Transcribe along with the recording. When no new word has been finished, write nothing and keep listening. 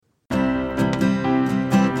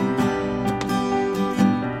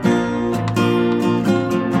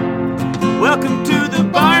Welcome to the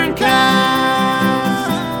Barncast.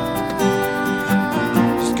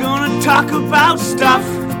 Just gonna talk about stuff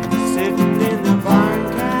sitting in the Barncast.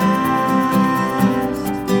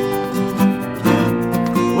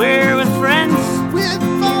 We're with friends. With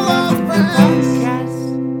all our friends.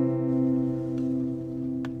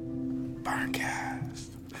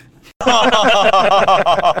 Barncast.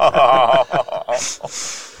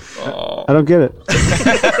 I don't get it.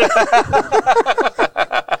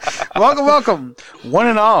 Welcome, one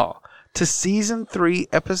and all, to Season 3,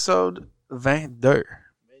 Episode 22.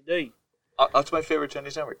 That's my favorite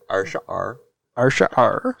Chinese network. Arsha R. Arsha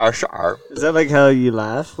R. Arsha R. Is that like how you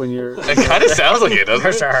laugh when you're... It kind of sounds like it,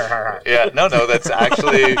 doesn't it? Yeah, no, that's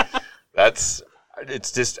actually, it's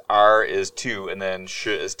just R is 2, and then sh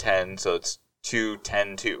is 10, so it's 2,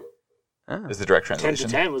 10, 2 is the direct 10 translation.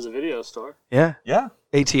 to 10 was a video store. Yeah. Yeah.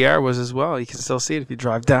 ATR was as well. You can still see it if you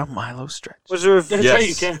drive down Milo Stretch. Was there a... That's Yes. right,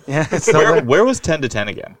 you can. Yeah, it's still there. Where was 10 to 10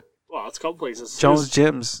 again? Well, it's a couple places. Jones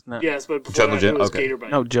Gyms. No, Yes, but before Jones that, Gym? it was Okay. Gator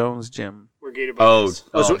Bike. no, Jones Gym. Where Gator Bike Oh, is.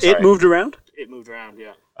 Oh, so I'm sorry. it moved around? It moved around,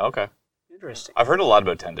 yeah. Okay. Interesting. I've heard a lot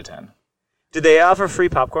about 10 to 10. Did they offer free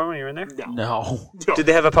popcorn when you were in there? No, Did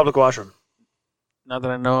they have a public washroom? not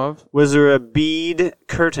that I know of. Was there a bead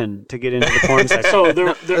curtain to get into the porn section? So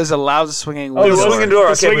there There's a loud swinging Oh, the window. swinging door.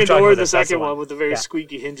 The Okay, swinging we're talking door, about the this. That's second the one with the very Yeah.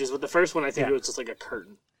 squeaky hinges. But the first one, I think Yeah. it was just like a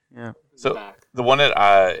curtain. Yeah. in So the back. the one at,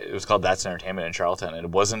 it was called That's Entertainment in Charlottetown, and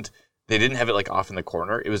it wasn't, they didn't have it like off in the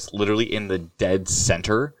corner. It was literally in the dead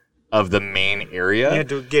center of the main area. You had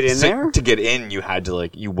to get in there? To get in, you had to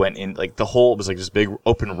you went in, the whole, it was like this big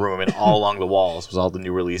open room, and all along the walls was all the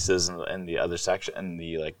new releases and the other section, and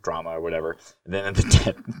the drama or whatever. And then at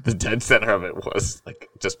the dead center of it was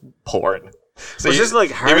just porn. So Was this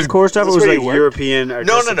like it was- hardcore stuff or was it where like you work? European No,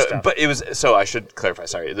 artistic stuff? but it was, so I should clarify,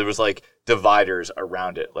 sorry. There was dividers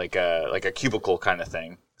around it, like a cubicle kind of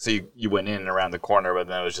thing. So you went in and around the corner, but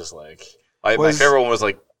then it was just my favorite one was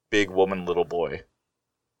Big Woman, Little Boy.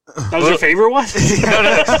 That was your favorite one?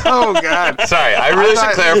 Oh God. Sorry, I really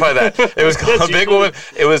should clarify that. It was called That's Big Woman.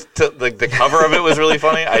 It was, the cover of it was really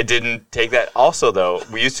funny. I didn't take that. Also, though,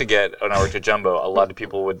 we used to get, when I worked at Jumbo, a lot of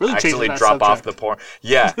people would Really accidentally changing that drop off the subject. porn.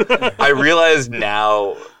 Yeah. I realize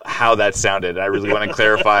now how that sounded. I really want to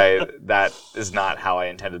clarify that is not how I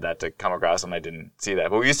intended that to come across, and I didn't see that.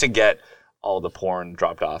 But we used to get all the porn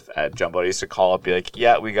dropped off at Jumbo. I used to call up, be like,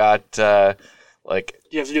 yeah, we got, You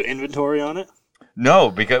have to do inventory on it?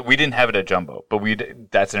 no, because we didn't have it at Jumbo, but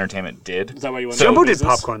That's Entertainment did. Is that why you went So- Jumbo into did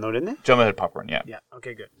business? popcorn though, didn't they? Jumbo had popcorn, yeah. Yeah.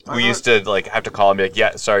 Okay, good. We used to have to call and be like,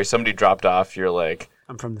 yeah, sorry, somebody dropped off. You're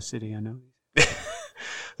I'm from the city, I know.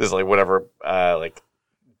 this whatever,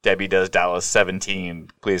 Debbie does Dallas 17.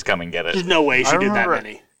 Please come and get There's it. no way she I did that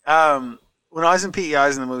remember- many. When I was in PEI, I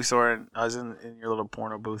was in the movie store, and I was in your little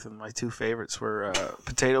porno booth, and my two favorites were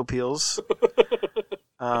potato peels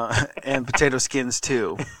and potato skins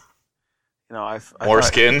too. You know, I More thought-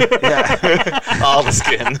 skin, Yeah, all the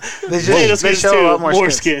skin. they Potatoes just they skins show a lot more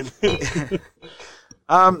skin.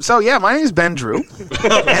 So yeah, my name is Ben Drew,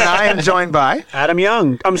 and I am joined by, Adam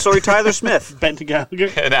Young. I'm sorry, Tyler Smith. Ben Gallagher.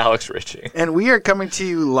 And Alex Ritchie. and we are coming to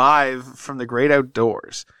you live from the great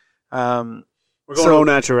outdoors. We're going au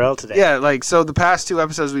naturel today. Yeah, so the past two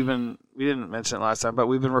episodes we didn't mention it last time, but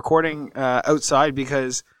we've been recording outside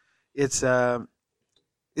because it's within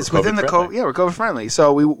the COVID-friendly. we're COVID friendly.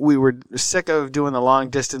 So we were sick of doing the long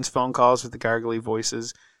distance phone calls with the gargly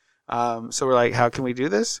voices. So we're like, how can we do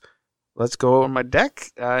this? Let's go on my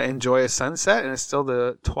deck, enjoy a sunset, and it's still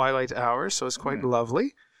the twilight hours, so it's quite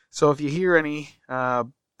lovely. So if you hear any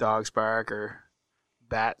dogs bark or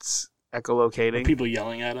bats echolocating, People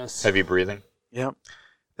yelling at us. Heavy breathing. yep,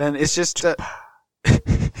 then it's just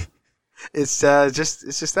it's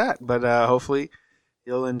just that. But hopefully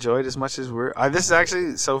you'll enjoy it as much as we're. This is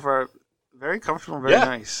actually so far very comfortable, and very Yeah,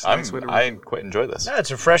 nice. I Nice way to- quite enjoy this. Yeah,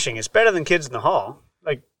 it's refreshing. It's better than Kids in the Hall.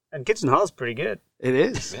 And Kids in the Hall is pretty good. It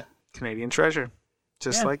is Yeah. Canadian treasure,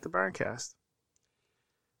 just Yeah. like the Barncast.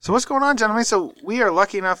 So what's going on, gentlemen? So we are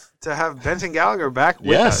lucky enough to have Benton Gallagher back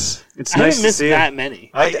with us. It's I nice haven't to missed see that it.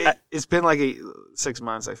 many. It's been like 6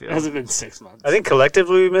 months, I feel. It hasn't been 6 months. I think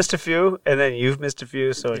collectively we missed a few, and then you've missed a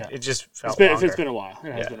few, so Yeah. it just felt it's longer. been a while.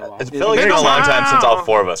 It has been a while. It's been a long time since all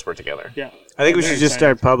four of us were together. Yeah. I think we Very should just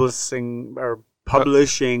excited. start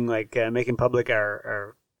publishing, making public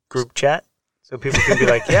our group chat, so people can be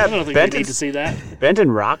like, I don't yeah, think we need to see that. Benton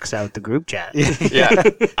rocks out the group chat. Yeah,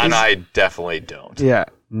 and I definitely don't. Yeah.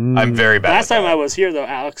 I'm very bad. Last at time that. I was here, though,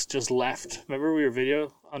 Alex just left. Remember we were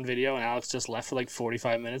on video, and Alex just left for like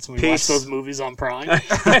 45 minutes, and we Peace. watched those movies on Prime.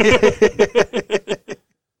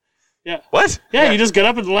 Yeah. What? Yeah, you just got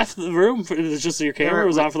up and left the room. It was just your camera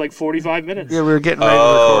was on for like 45 minutes. Yeah, we were getting ready to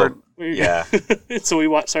Oh. record. Yeah. So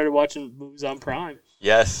we started watching movies on Prime.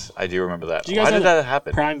 Yes, I do remember that. Do you guys Why know did that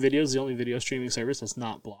happen? Prime Video is the only video streaming service that's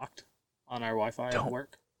not blocked on our Wi-Fi at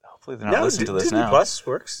work. Hopefully they're not listening to this Disney now. Plus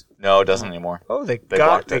works. No, it doesn't anymore. Oh, they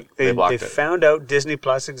blocked it. They blocked they it. found out Disney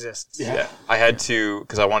Plus exists. Yeah. I had to,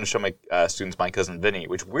 because I wanted to show my students My Cousin Vinny,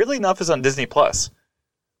 which weirdly enough is on Disney Plus.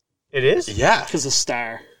 It is? Yeah. Because of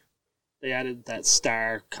Star. They added that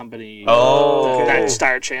Star company. Oh. That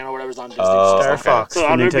Star channel, whatever's on Disney. Star okay. Fox. So I for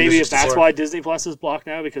wonder Nintendo maybe if that's 64. why Disney Plus is blocked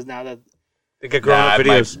now, because now that They get grown-up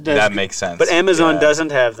videos. That makes sense. But Amazon Yeah.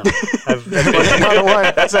 doesn't have them.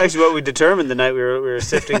 That's actually what we determined the night we were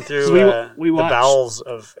sifting through So we the watched- bowels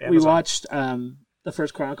of Amazon. we watched the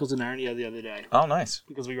first Chronicles of Narnia the other day Oh, nice.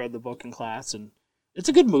 because we read the book in class, and it's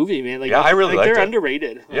a good movie, man. Like, Yeah, I really liked they're it.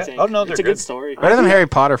 underrated. Yeah. I think. Oh, no, it's they're a good good. story. Better than Harry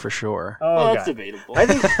Potter for sure. Oh, Well, God. that's debatable. I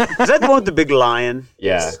think is that the one with the big lion?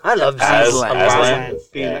 Yeah. I love As- Jesus. Aslan.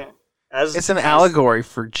 Yeah. It's an allegory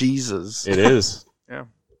for Jesus. It is.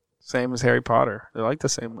 Same as Harry Potter. They're like the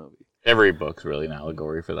same movie. Every book's really an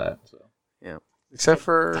allegory for that. So. Except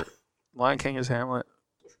for Lion King is Hamlet.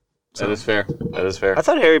 That is fair. That is fair. I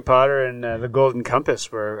thought Harry Potter and the Golden Compass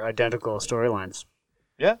were identical storylines.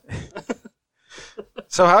 Yeah.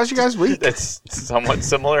 So how's your guys' week? It's somewhat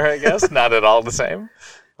similar, I guess. Not at all the same.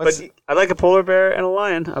 But I like a polar bear and a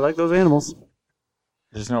lion. I like those animals.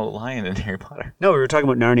 There's no lion in Harry Potter. No, we were talking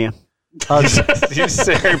about Narnia. You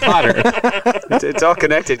say Harry Potter. It's all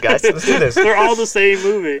connected, guys. Let's do this. They're all the same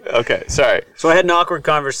movie. Okay, sorry. So I had an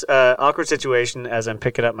awkward situation as I'm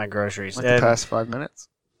picking up my groceries. Like the past 5 minutes?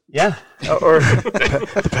 Yeah, or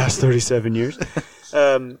the past 37 years.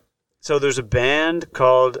 So there's a band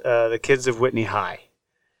called the Kids of Whitney High,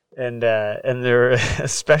 and they're a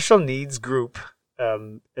special needs group,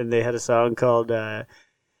 and they had a song called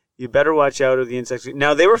 "You Better Watch Out of the Insects."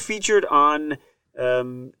 Now they were featured on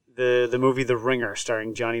the movie The Ringer,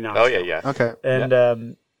 starring Johnny Knoxville. Oh, yeah. Okay.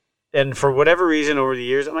 And for whatever reason over the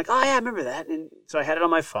years, I'm like, oh yeah, I remember that, and so I had it on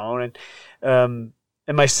my phone,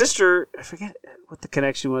 and my sister, I forget what the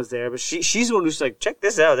connection was there, but she's the one who's like, check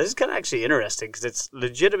this out. This is kind of actually interesting because it's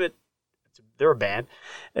legitimate. They're a band,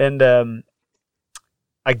 and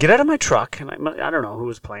I get out of my truck, and I don't know who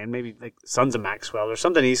was playing, maybe like Sons of Maxwell or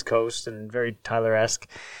something East Coast and very Tyler-esque.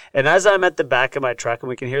 And as I'm at the back of my truck and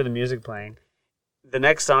we can hear the music playing, the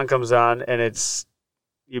next song comes on, and it's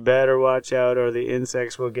 "You Better Watch Out or the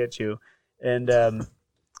Insects Will Get You," and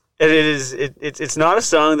it's not a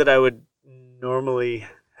song that I would normally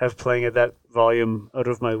have playing at that volume out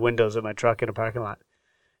of my windows of my truck in a parking lot.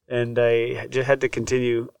 And I just had to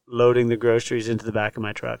continue loading the groceries into the back of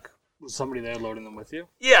my truck. Was somebody there loading them with you?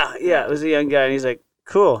 Yeah, it was a young guy, and he's like,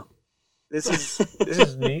 "Cool, this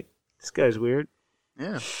is neat. This guy's weird."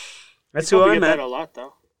 Yeah. That's You who probably I'm get at. that a lot,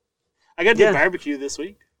 though. I got to do barbecue this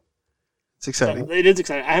week. It's exciting. It is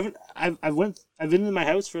exciting. I've been in my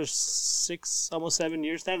house for almost 7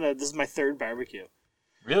 years now. This is my third barbecue.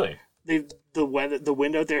 Really? The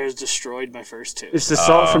wind out there has destroyed my first two. It's the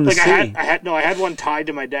salt from the Like sea. I had one tied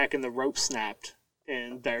to my deck and the rope snapped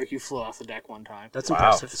and barbecue flew off the deck one time. That's Wow.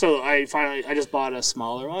 impressive. So I just bought a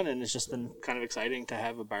smaller one, and it's just been kind of exciting to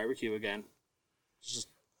have a barbecue again. It's just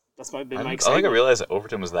that's been my I don't think excitement. I realized that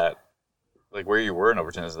Overton was that, like where you were in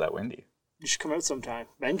Overton is that windy. You should come out sometime.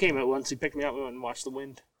 Ben came out once. He picked me up. We went and watched the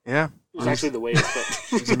wind. Yeah. It was actually the waves, but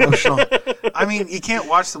It's emotional. I mean, you can't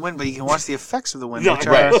watch the wind, but you can watch the effects of the wind, No, which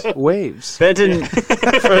right. are waves. Benton,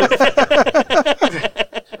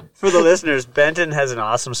 for the listeners, Benton has an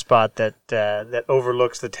awesome spot that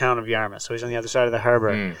overlooks the town of Yarmouth. So he's on the other side of the harbor,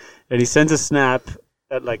 and he sends a snap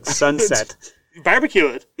at like sunset. barbecue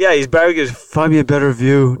it. Yeah, he's barbecues. Find me a better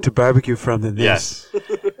view to barbecue from than this. Yes.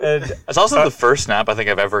 And It's also the first snap I think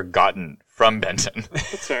I've ever gotten from Benton.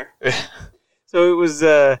 That's fair. so it was.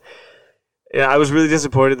 I was really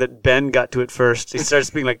disappointed that Ben got to it first. He starts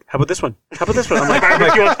being like, "How about this one? How about this one?" I'm like,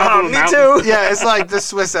 Barbecue on top "Oh, of a me mountain. too." Yeah, it's like the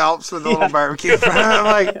Swiss Alps with a little barbecue. I'm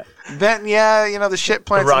like, Benton, the shit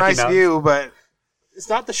plant's a Rocky nice Mountains. view, but It's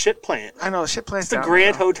not the shit plant. I know the shit plant's It's the down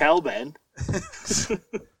Grand there. Hotel, Ben.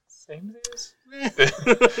 Same as?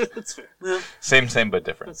 That's fair. Same but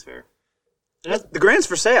different. That's fair. The Grand's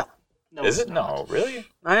for sale. No, Is it's it? not. No, really?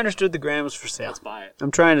 I understood the Grand was for sale. Let's buy it.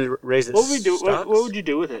 I'm trying to raise it. What would we do? What would you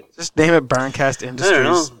do with it? Just name it Barncast I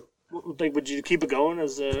Industries. don't know. Like, would you keep it going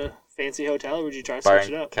as a fancy hotel, or would you try to switch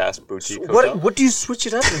it up? Cast boutique hotel. What do you switch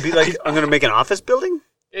it up and be like? I'm going to make an office building?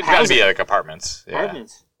 It's got to be like apartments. Yeah.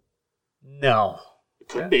 Apartments. No. It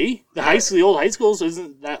could be. The old high schools,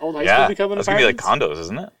 isn't that old high school Yeah, becoming it's gonna be like apartments? condos,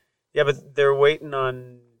 isn't it? Yeah, but they're waiting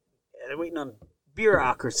on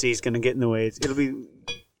bureaucracy is going to get in the way. It'll be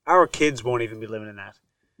our kids won't even be living in that.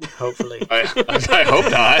 Hopefully. I hope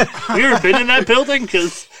not. Have you ever been in that building?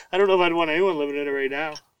 Because I don't know if I'd want anyone living in it right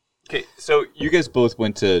now. Okay, so you guys both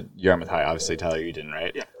went to Yarmouth High. Obviously, Tyler, you didn't,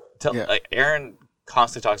 right? Yeah. Yeah. Like Aaron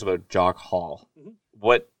constantly talks about Jock Hall.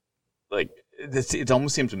 What, like, it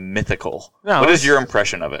almost seems mythical. No, What is it's- your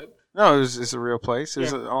impression of it? No, it's a real place. It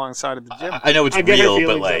was alongside of the gym. I know it's I get her real, but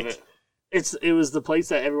feelings like, of it. It was the place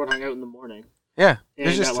that everyone hung out in the morning. Yeah, And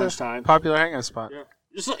it's at just a lunchtime. popular hangout spot. Yeah.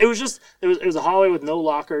 It was a hallway with no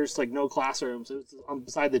lockers, like no classrooms. It was on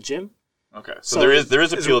beside the gym. okay, so, So- there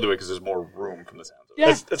is appeal to it because there's more room from the sounds of it.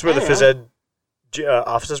 Yeah, That's where the I phys don't know. ed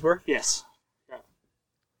offices were. Yes. Yeah.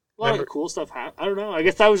 A lot of cool stuff. I don't know. I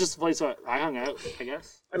guess that was just the place where I hung out. I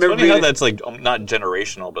guess. I It's remember funny how being, that's like not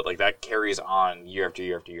generational, but like that carries on year after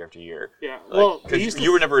year after year after year. Yeah. Like, Well, 'cause they used to.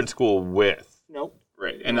 you were never in school with, Nope.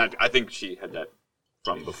 right? And I think she had that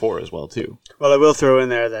from before as well too. well, I will throw in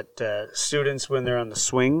there that students, when they're on the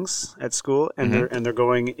swings at school and they're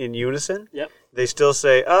going in unison, Yep. they still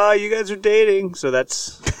say, "Oh, you guys are dating." So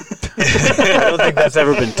that's I don't think that's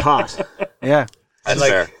ever been taught. Yeah, That's Like,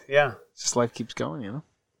 fair. yeah, just life keeps going,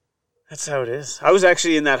 that's how it is. I was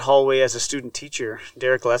actually in that hallway as a student teacher,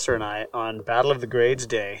 Derek Lesser and I, on Battle of the Grades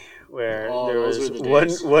Day, where Oh, there those was were the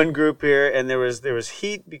days. one group here, and there was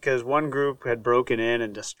heat because one group had broken in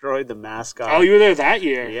and destroyed the mascot. Oh, you were there that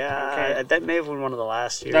year. Yeah, Okay. that may have been one of the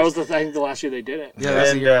last years. That was I think the last year they did it. Yeah, that's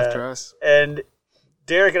a And, year after us. And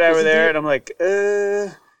Derek and I were Wasn't there, there- and I'm like,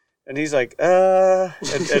 and he's like, and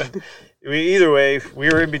either way, we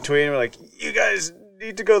were in between. We're like, you guys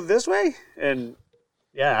need to go this way, and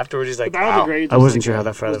yeah, afterwards he's like, But Battle of wow. the Grades I was wasn't like sure a- how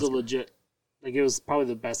that far was that a legit. Like it was probably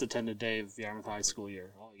the best attended day of Yarmouth High School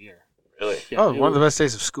year all year. Really? Yeah, Oh, it one of the was- best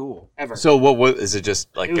days of school. ever. So what is it?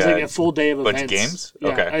 Just like It was like a full day of bunch of events. games? Yeah,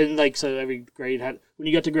 Okay. and like so every grade had when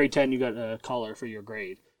you got to grade 10 you got a color for your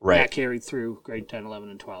grade. Right. And that carried through grade 10, 11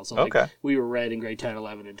 and 12. So like Okay. we were red in grade 10,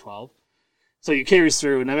 11 and 12. So you carries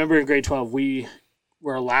through and I remember in grade 12 we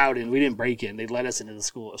were allowed in. We didn't break in. They let us into the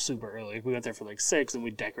school super early. We went there for like 6 and we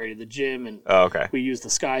decorated the gym and Oh, okay. we used the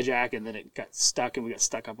skyjack and then it got stuck and we got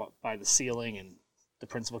stuck up by the ceiling and the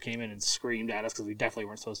principal came in and screamed at us because we definitely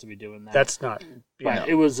weren't supposed to be doing that. That's not. but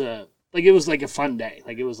it was like a fun day.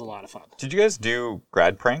 Like it was a lot of fun. Did you guys do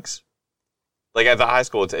grad pranks? Like at the high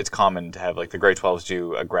school, it's common to have like the grade 12s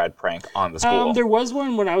do a grad prank on the school. There was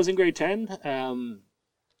one when I was in grade 10. I'm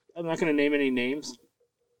not going to name any names,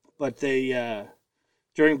 but they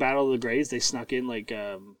during Battle of the Grades they snuck in like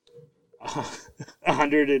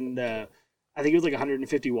 100 and I think it was like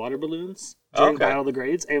 150 water balloons during Okay. Battle of the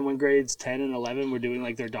Grades. And when grades 10 and 11 were doing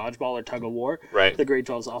like their dodgeball or tug of war, Right. the grade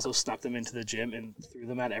 12s also snuck them into the gym and threw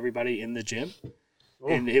them at everybody in the gym.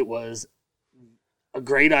 And it was a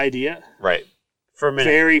great idea. Right. For a minute.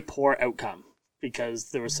 Very poor outcome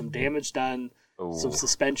because there was some damage done, Ooh. some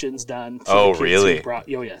suspensions done. to Oh, the kids who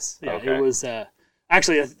really? oh, yes. Yeah, Okay. it was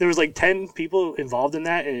actually there was like 10 people involved in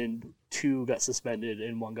that, and 2 got suspended,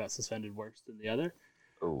 and 1 got suspended worse than the other.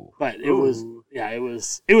 Ooh. But it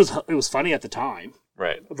was funny at the time,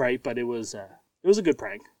 Right. right? But it was a good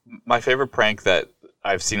prank. My favorite prank that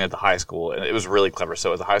I've seen at the high school, and it was really clever.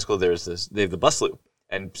 So at the high school, they have the bus loop,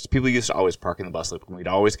 and people used to always park in the bus loop, and we'd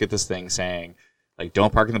always get this thing saying, like,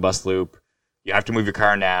 "Don't park in the bus loop. You have to move your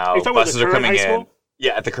car now. Are you talking about the Buses are current coming high in." school?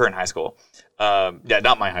 Yeah, at the current high school. Yeah,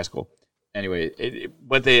 not my high school. Anyway,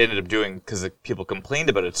 what they ended up doing, because the people complained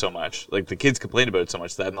about it so much, like the kids complained about it so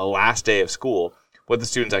much, that on the last day of school, what the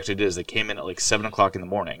students actually did is they came in at like 7 o'clock in the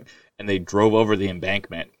morning, and they drove over the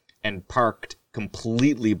embankment and parked,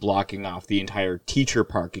 completely blocking off the entire teacher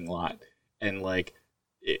parking lot. And like,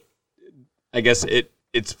 I guess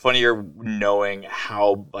it's funnier knowing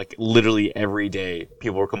how like literally every day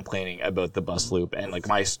people were complaining about the bus loop, and like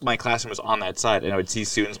my classroom was on that side, and I would see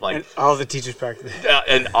students like, And all the teachers parked there.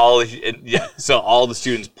 so all the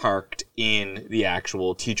students parked in the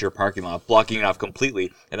actual teacher parking lot, blocking it off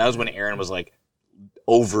completely. And that was when Erin was like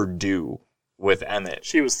overdue with Emmett.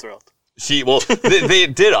 She was thrilled. They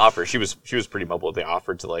did offer. She was pretty mobile. They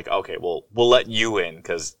offered to like, okay, well, we'll let you in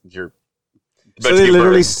because you're. So they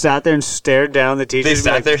literally sat there and stared down the teachers. They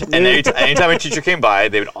sat like, there, and anytime a teacher came by,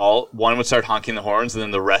 one would start honking the horns, and then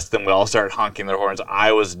the rest of them would all start honking their horns.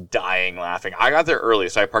 I was dying laughing. I got there early,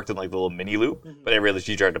 so I parked in like the little mini loop, but every other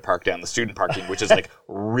teacher had to park down the student parking, which is like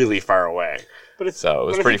really far away. But it's So it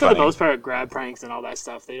was but I pretty think for funny. the most part, grad pranks and all that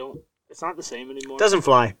stuff, it's not the same anymore. doesn't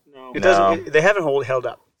fly. No. It doesn't. They haven't held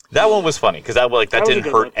up. That one was funny because that was a didn't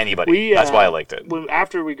good hurt one. anybody. That's why I liked it.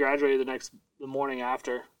 After we graduated the morning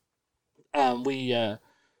after,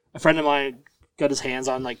 a friend of mine got his hands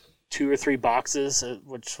on like 2 or 3 boxes,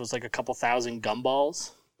 which was like a couple thousand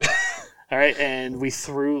gumballs. All right, and we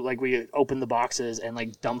opened the boxes and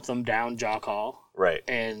like dumped them down Jock Hall, Right.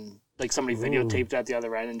 and like somebody videotaped at the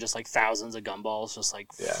other end, and just like thousands of gumballs just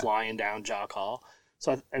like flying down Jock Hall.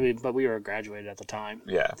 So I mean, but we were graduated at the time.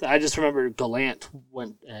 Yeah. So I just remember Gallant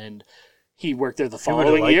went and he worked there the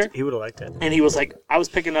following year. He would have liked it. And he was like, I was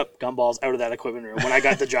picking up gumballs out of that equipment room when I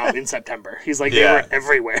got the job in September. He's like, they were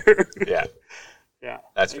everywhere. Yeah. Yeah.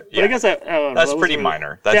 That's But I guess that's pretty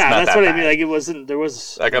minor. That's yeah, not that's that what bad. I mean. Like it wasn't. There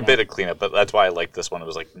was Like a bit of cleanup, but that's why I liked this one. It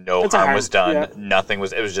was like no It's a harm harm, was done. yeah. Nothing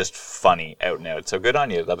was. It was just funny out and out. So good on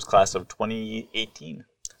you. That was class of 2018.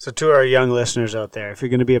 So to our young listeners out there, if you're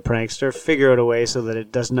going to be a prankster, figure out a way so that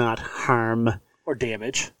it does not harm or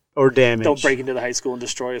damage. or damage. Don't break into the high school and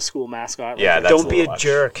destroy a school mascot. Yeah, Like, that's Don't be a little much.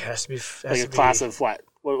 jerk. Has to be like a class of what?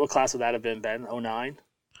 What class would that have been, Ben? 09?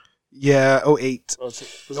 Yeah, 08. Was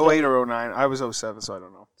it 08 or 09. I was 07, so I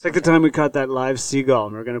don't know. It's like the time we caught that live seagull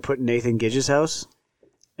and we are going to put Nathan Gidge's house.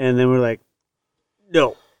 And then we're like,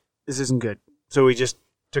 no, this isn't good. So we just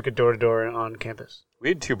took it door to door on campus. We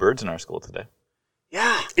had 2 birds in our school today.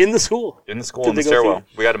 Yeah. in the school? In the school, Did in the they go stairwell.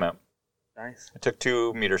 We got them out. Nice. I took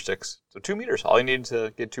 2 meter sticks. So 2 meters. All you need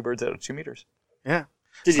to get 2 birds out of 2 meters. Yeah.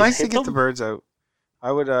 Did It's you nice to hit get the them? birds out.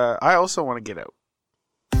 I would. I also want to get out.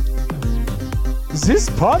 This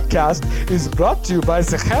podcast is brought to you by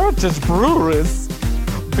the Heritage Breweries.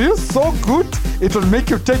 Beer so good, it will make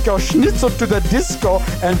you take your schnitzel to the disco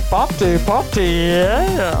and party,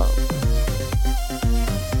 yeah.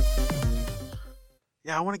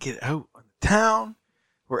 Yeah, I want to get out on the town.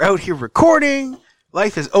 We're out here recording.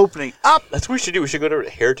 Life is opening up. That's what we should do. We should go to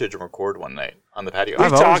Heritage and record one night on the patio.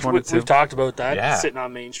 I've always wanted to. We've talked about that. Yeah. Sitting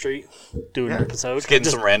on Main Street, doing an episode. Just getting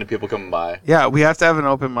some random people coming by. Yeah, we have to have an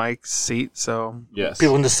open mic seat. So Yes.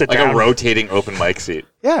 People can just sit like down. a rotating open mic seat.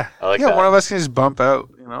 yeah, I like yeah. that. One of us can just bump out.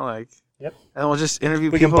 You know, like Yep. and we'll just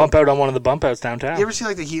interview We can people. bump out on one of the bump outs downtown. You ever see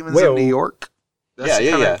like the Humans Well- of New York? Yeah,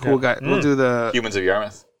 yeah, kinda yeah. Cool guy. We'll do the Humans of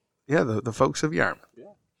Yarmouth. the folks of Yarmouth.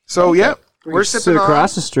 So yeah, we're Sit sipping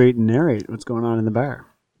across on. the street and narrate what's going on in the bar.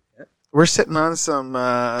 We're sitting on some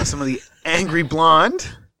of the Angry Blonde,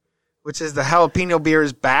 which is the jalapeno beer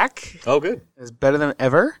is back. Oh, good. It's better than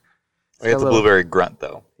ever. We got the blueberry grunt,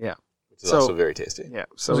 though. Yeah. Which is So- also very tasty. Yeah,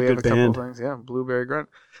 so That's we a have a good couple of band. things. Yeah, Blueberry Grunt.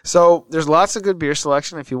 So there's lots of good beer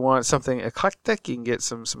selection. If you want something eclectic, you can get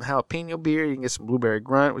some jalapeno beer. You can get some Blueberry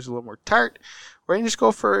Grunt, which is a little more tart. Or you can just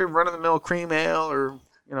go for a run-of-the-mill cream ale, or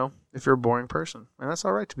if you're a boring person, and that's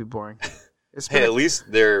all right to be boring. It's Hey, been at least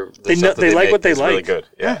they're They know- they like what they Really like. good.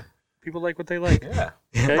 Yeah. People like what they like. Yeah.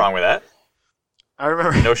 Okay. Nothing wrong with that. I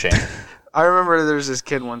remember. No shame. I remember there was this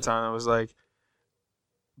kid one time that was like,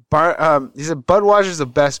 he said Budweiser's the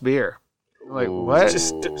best beer. I'm like, Ooh. what? It's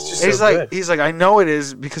just He's so like, good. he's like, I know it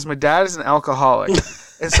is because my dad is an alcoholic,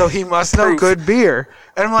 and so he must know good beer.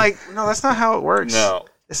 And I'm like, no, that's not how it works. No.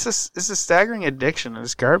 It's a staggering addiction.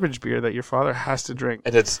 It's garbage beer that your father has to drink.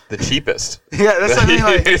 And it's the cheapest. Yeah, that's what I mean.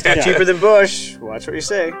 Like, Yeah. Cheaper than Bush. Watch what you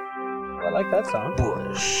say. I like that song.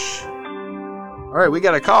 Bush. all right, we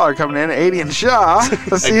got a caller coming in, Adian Shaw.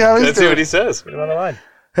 Let's see how he's Let's see doing. what he says. Get him on the line.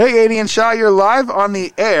 Hey, Adian Shaw, you're live on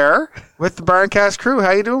the air with the Barncast crew.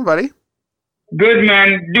 How you doing, buddy? Good,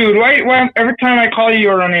 man. Dude, why every time I call you,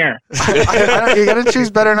 you're on air? I don't, you got to choose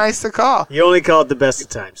better nights to call. You only call it the best of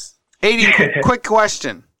times. Adian, quick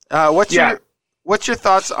question. What's Yeah. your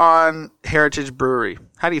thoughts on Heritage Brewery?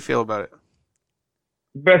 How do you feel about it?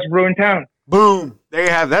 Best brew in town. Boom. There you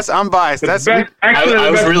have. That's unbiased. The That's best, actually, I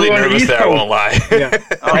the was best really brew on the nervous East there, I Coast. won't lie. Yeah.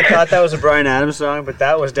 I thought that was a Bryan Adams song, but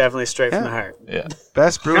that was definitely straight from the heart. Yeah.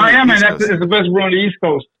 best brew. No, on the yeah, man. East That's Coast. it's the best brew on the East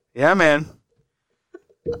Coast. Yeah, man.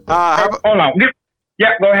 How about, Hold on.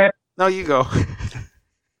 Yeah, go ahead. no, you go.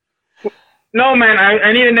 No, man.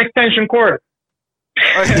 I need an extension cord.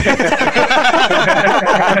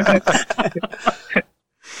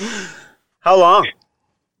 How long?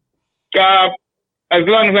 As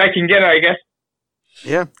long as I can get it, I guess.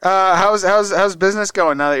 Yeah. How's business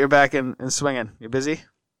going now that you're back in swinging? You busy?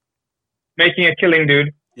 Making a killing,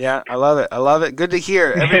 dude. Yeah, I love it. I love it. Good to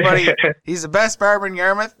hear. Everybody, he's the best barber in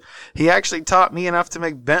Yarmouth. He actually taught me enough to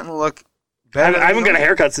make Benton look better. I haven't than got a him.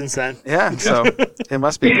 haircut since then. Yeah, so it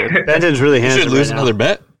must be good. Benton's really You handsome. should lose right now. another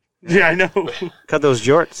bet. Yeah, I know. Cut those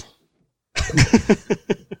jorts.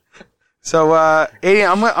 So, Aiden,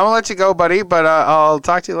 I'm gonna let you go, buddy, but I'll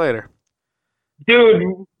talk to you later. Dude,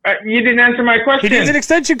 you didn't answer my He question. needs an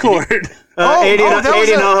extension cord. Oh, Aiden, oh, that was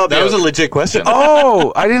Aiden, a- I'll help That you was a out. legit question.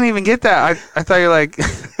 Oh, I didn't even get that. I thought you're like,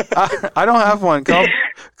 I don't have one.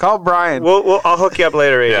 Call Brian. I'll hook you up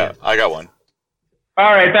later, Aiden. Yeah, I got one.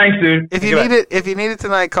 All right, thanks, dude. If you need it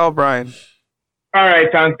tonight, call Brian. All right,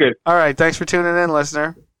 sounds good. All right, thanks for tuning in,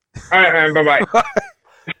 listener. All right, man. Bye-bye.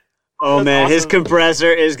 Oh That's man, his awesome.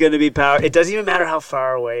 compressor is going to be powered. It doesn't even matter how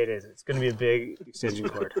far away it is. It's going to be a big extension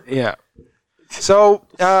cord. Yeah. So,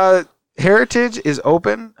 Heritage is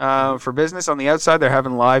open for business. On the outside, they're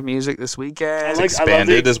having live music this weekend.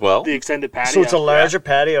 Expanded as well. The extended patio. So it's a larger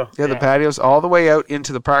patio. Yeah, the Yeah. patio's all the way out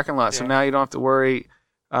into the parking lot. So Yeah. now you don't have to worry.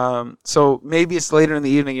 So maybe it's later in the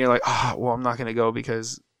evening. You're like, oh, well, I'm not going to go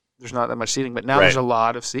because there's not that much seating. But now Right. there's a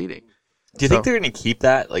lot of seating. Do you think they're going to keep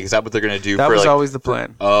that? Like, is that what they're going to do? That for, was like, always the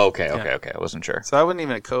plan. Oh, okay. Yeah. I wasn't sure. So that wasn't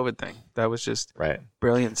even a COVID thing. That was just Right.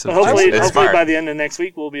 brilliance. But Of hopefully, It's hopefully smart. by the end of next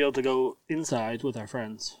week, we'll be able to go inside with our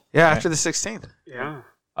friends. yeah, after the 16th. Yeah.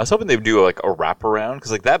 I was hoping they'd do like a wraparound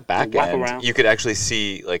because like that back end, wraparound. you could actually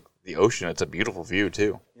see like the ocean. It's a beautiful view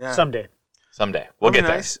too. Yeah. Someday. Someday we'll That'd get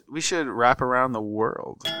be there. nice. We should wrap around the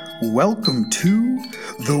world. Welcome to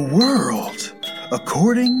the world,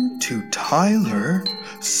 according to Tyler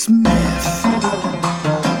Smith.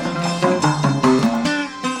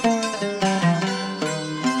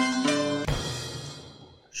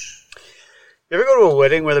 You ever go to a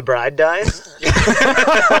wedding where the bride dies?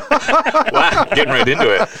 Wow, getting right into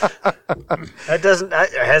it. That hasn't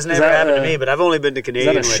ever that, happened to me, but I've only been to Is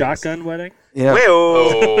Canadian that a weddings. shotgun wedding? Yeah.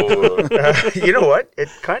 Way-oh. Oh, You know what? It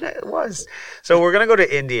kind of was. So we're gonna go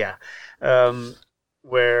to India,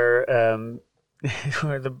 where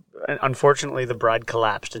unfortunately the bride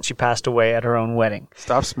collapsed and she passed away at her own wedding.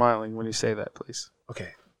 Stop smiling when you say that, please.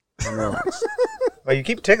 Okay. Well, you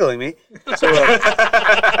keep tickling me. So,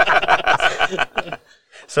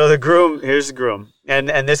 so the groom. Here's the groom, and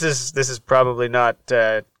this is probably not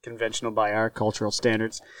conventional by our cultural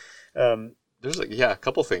standards. there's like a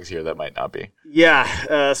couple things here that might not be.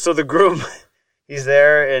 Yeah. So the groom, he's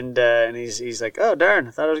there, and he's like, "Oh darn!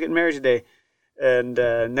 I thought I was getting married today." And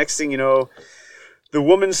next thing you know, the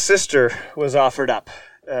woman's sister was offered up.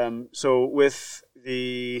 So with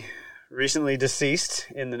the recently deceased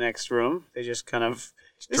in the next room, they just kind of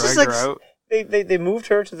Drag her out. They moved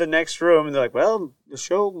her to the next room, and they're like, "Well, the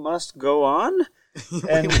show must go on."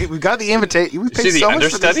 And we got the invitation. We paid See the so much for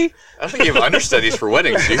this. understudy? I don't think you have understudies for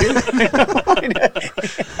weddings, do you?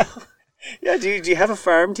 yeah, do you have a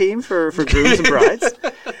farm team for grooms and brides?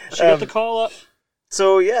 She got the call up.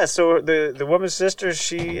 So the woman's sister,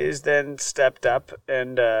 she is then stepped up,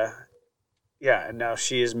 and and now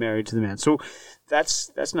she is married to the man. So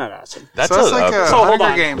that's not awesome. That's So it's like So hold Hunger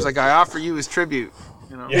on. Games. Like I offer you as tribute.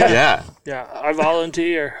 You know. yeah. Yeah, I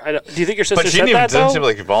volunteer. Do you think your sister But she said didn't even that doesn't though? seem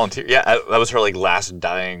like a volunteer. Yeah, that was her like last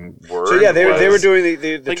dying word. So yeah, they were was- doing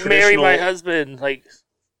the Like traditional, marry my husband. Like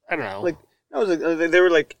I don't know. Like no, it was like, they were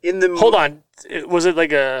like in the Hold on. Was it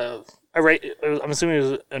like I'm assuming it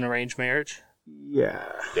was an arranged marriage. Yeah.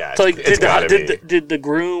 Yeah, So like, it's gotta be. did the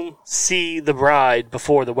groom see the bride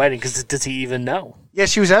before the wedding? Because does he even know? Yeah,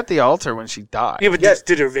 she was at the altar when she died. Yeah, but Yeah.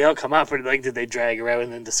 did her veil come up, or like did they drag her out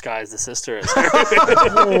and then disguise the sister as her?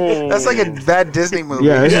 That's like a bad Disney movie.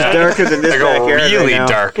 Yeah, this is darker than this like back a here right really now.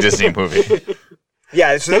 dark Disney movie.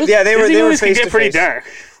 Yeah, so Those they were Disney movies can face get to pretty face. dark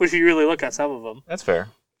if you really look at some of them. That's fair.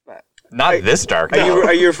 But- Not this dark. Are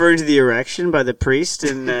though. you referring to the erection by the priest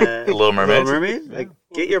in Little Mermaid? Little Mermaid? Like,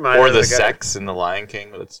 get your mind Or out of the gutter. sex in the Lion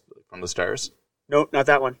King that's from the stars? No, not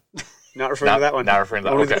that one. Not referring to that one. Not referring to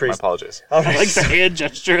that. Only the Okay, my priest. apologies. All I right. like the hand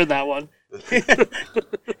gesture in that one.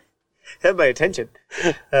 Had my attention.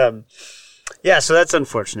 So that's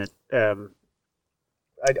unfortunate. I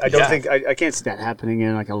don't Yeah. think I can't see that happening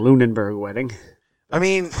in like a Lunenburg wedding. I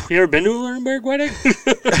mean, You ever been to a Nuremberg wedding?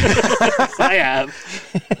 I have.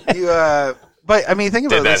 you. But I mean, think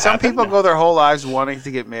about Did it. that Like, some happen? people go their whole lives wanting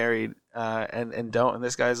to get married, and don't. And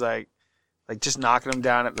this guy's like just knocking them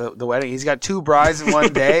down at the wedding. He's got 2 brides in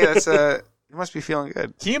one day. That's he must be feeling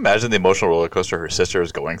good. Can you imagine the emotional roller coaster her sister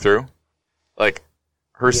is going through? Like,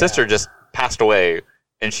 her sister just passed away,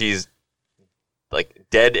 and she's like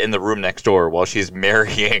dead in the room next door while she's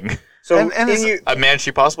marrying So And in it's- you, a man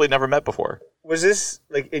she possibly never met before. was this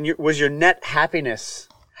like was your net happiest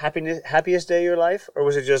day of your life, or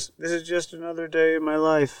was it just this is just another day of my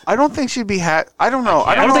life? I don't think she'd be I don't know.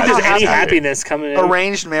 I I don't don't know think how there's any happy happiness coming in.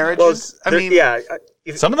 arranged marriages. I mean,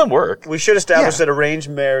 Some of them work. we should establish Yeah. that arranged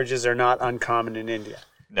marriages are not uncommon in India.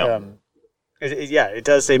 No. It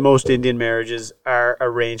does say most Indian marriages are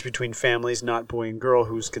arranged between families, not boy and girl,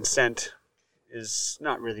 whose consent is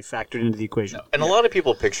not really factored into the equation. And a lot of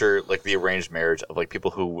people picture like the arranged marriage of like people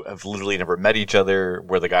who have literally never met each other,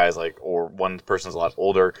 where the guy's like, or one person's a lot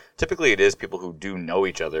older. Typically, it is people who do know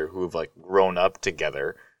each other, who have like grown up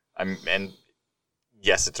together. And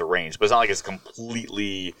yes, it's arranged, but it's not like it's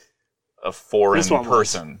completely a foreign This one was.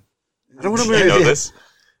 person. I don't want You know this?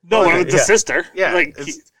 No, Okay, with the yeah. sister. Yeah, Like,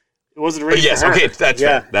 it's- it wasn't But arranged yes, for her. okay, that's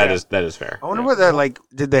Yeah, fair. That yeah. is fair. I wonder what that like.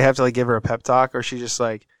 Did they have to like give her a pep talk, or she just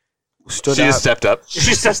like stood She up. just stepped up. She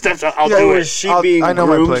just stepped up. I'll Yeah, do Or it. is she I being know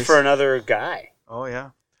my groomed place. for another guy? Oh yeah.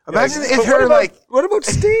 Imagine Like, if "But her like what about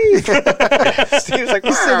Steve? Steve's like,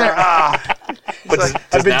 he's sitting there. But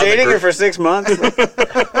I've been dating her for 6 months.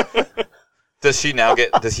 Does she now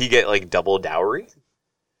get? Does he get like double dowry?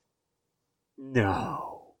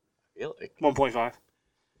 No. I feel like. 1.5.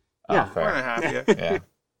 Yeah. fair. 1.5. Yeah. Yeah.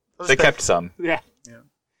 They kept some. Yeah.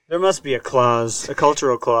 There must be a clause, a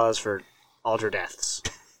cultural clause for altar deaths.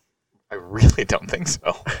 I really don't think so.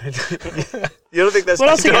 You don't think that's? What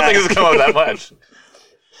else I don't think it's come up that much.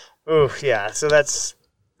 Oh yeah, so that's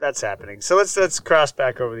happening. So let's cross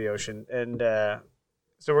back over the ocean, and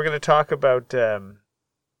so we're going to talk about.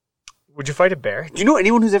 Would you fight a bear? Do you know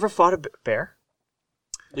anyone who's ever fought a bear?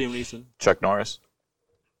 Liam Neeson. Chuck Norris.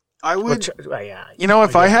 I Well, would. yeah. You know,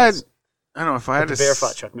 if I had, I don't know, if I had The a bear s-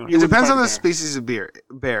 fought Chuck Norris. It depends fight on a the bear. species of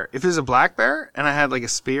bear. If it was a black bear and I had like a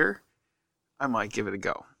spear, I might give it a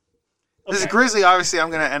go. This is Okay. grizzly. Obviously, I'm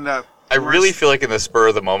going to end up. I really feel like in the spur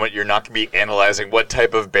of the moment, you're not going to be analyzing what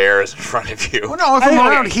type of bear is in front of you. Well, no, if I'm Okay.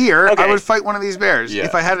 around here, I Okay. would fight one of these bears Yeah.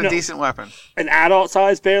 if I had a No. decent weapon. An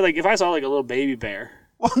adult-sized bear. Like if I saw like a little baby bear,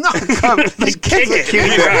 Well, not just kick it.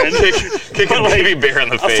 Kick a But, like, baby bear in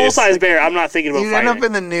the a face. full-size bear. I'm not thinking about You'd end fighting. up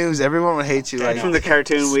in the news. Everyone would hate you. Like, From the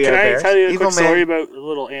cartoon, we Can are I bears. tell you a Evil quick story man. about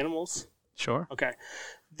little animals? sure. Okay.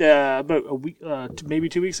 About a week, maybe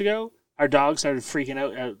 2 weeks ago, our dog started freaking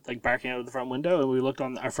out, like barking out of the front window, and we looked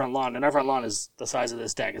on our front lawn, and our front lawn is the size of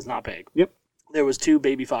this deck. It's not big. Yep. There was 2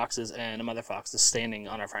 baby foxes and a mother fox just standing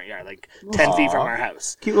on our front yard, like 10 feet from our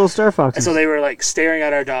house. Cute little star And foxes. so they were like staring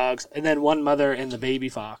at our dogs, and then one mother and the baby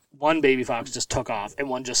fox, one baby fox just took off, and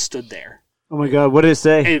one just stood there. Oh my god, what did it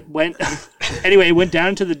say? It went anyway. It went down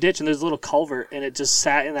into the ditch, and there's a little culvert, and it just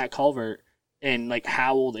sat in that culvert and like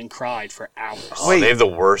howled and cried for hours. Oh, they have the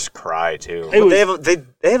worst cry too. It was,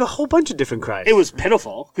 they have a whole bunch of different cries. it was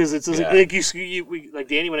pitiful because it's Yeah. like like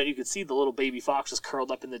Danny went out, you could see the little baby fox just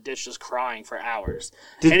curled up in the ditch, just crying for hours.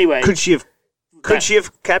 Anyway, could she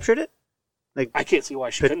have captured it? I can't see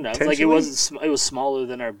why she couldn't have. Like it Potentially? wasn't. It was smaller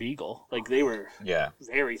than our beagle. Like they were Yeah.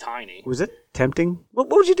 very tiny. Was it tempting? What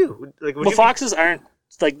would you do? Like, would Well, you foxes aren't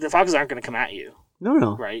like the foxes aren't going to come at you,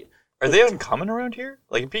 No. right? Are they uncommon around here?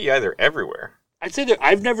 Like in PEI, they're everywhere. I'd say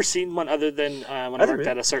I've never seen one other than when I worked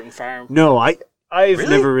at a certain farm. No, I've Really?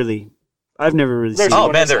 never really There's seen. Oh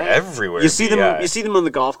one man, they're outside. everywhere. You see them. PEI. You see them on the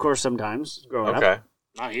golf course sometimes. Growing up, Okay.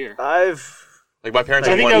 Not here. Like my parents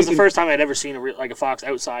I had think one. that was the first time I'd ever seen a fox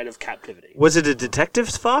outside of captivity. was it a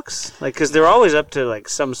detective's fox? Like, because they're always up to like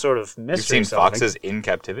some sort of You've mystery. seen solving. foxes in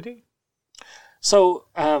captivity? So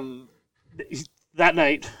that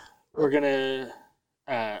night we're gonna.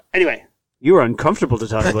 Anyway, You were uncomfortable to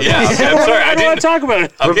talk about. Yeah. that. Okay, I'm sorry. I I don't want didn't. to talk about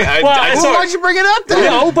it. Okay. Well, Why'd you bring it up then?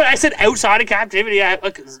 No, but I said outside of captivity.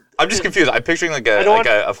 I'm just confused. I'm picturing like I a don't like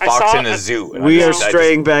a want- I fox saw- in a zoo. and We I are just- I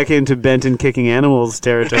straying back into Benton kicking animals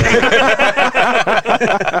territory.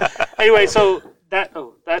 Anyway, so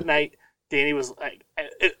that night, Danny was like,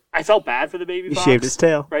 I felt bad for the baby He fox. shaved his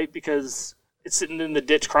tail. right? Because it's sitting in the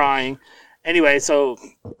ditch crying. Anyway, so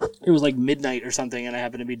it was like midnight or something, and I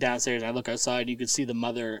happened to be downstairs, and I look outside, and you could see the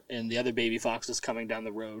mother and the other baby foxes coming down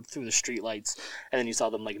the road through the street lights, and then you saw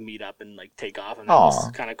them like meet up and like take off, and that was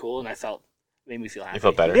Aw. kind of cool, and made me feel happy. You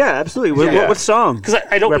felt better. Yeah, absolutely. What, Yeah. what song? Because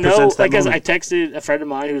I don't know, represents that like, as I moment? texted a friend of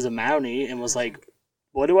mine who's a Mountie and was like,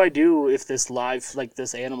 what do I do if this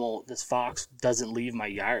this fox doesn't leave my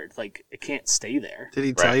yard? Like, it can't stay there. Did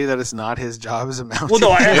he tell Right. you that it's not his job as a mountain? Well,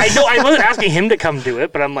 no, I know I wasn't asking him to come do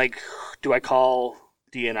it, but I'm like, do I call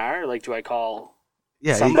DNR? Like, do I call?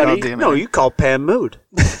 yeah, somebody- He called No, you call Pam Mood.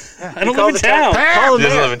 I don't call live in the town. Call He him doesn't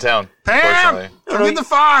there. live in town. Pam, Fortunately. come get the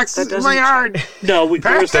fox. that It's in my doesn't- yard. No,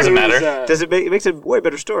 Doesn't matter. Does it makes it a way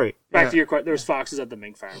better story? Back to your question. There was foxes at the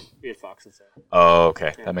mink farm. We had foxes there. Oh,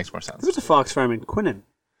 okay. That makes more sense. There was a fox farm in Quinnen.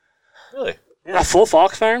 Really? A full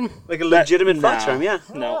fox farm? Like a legitimate fox No. farm, yeah.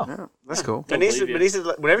 No. Yeah, that's cool. Don't Denise, believe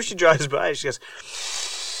you. whenever she drives by, she goes,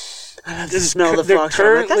 I love to There's smell the there fox farm.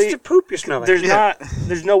 Like, that's currently- the poop you're smelling.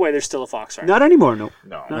 There's no way there's still a fox farm. Not anymore, no.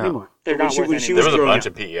 No. Not anymore. They're When not she- worth when any she There money. was a growing bunch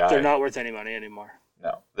up. of PEI. They're not worth any money anymore.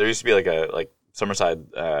 No. There used to be like Summerside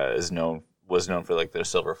was known for like their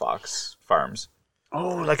silver fox farms.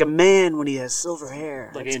 Oh, like a man when he has silver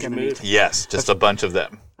hair. Like That's Andrew kinda Mood. neat. Yes, just a bunch of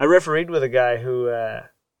them. I refereed with a guy who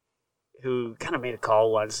kind of made a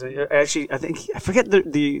call once. Actually, I forget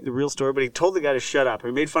the real story, but he told the guy to shut up.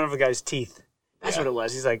 He made fun of the guy's teeth. That's what it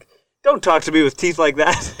was. He's like, "Don't talk to me with teeth like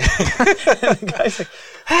that." And the guy's like,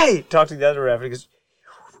 "Hey," talk to the other ref. He goes,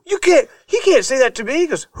 "You can't. He can't say that to me." He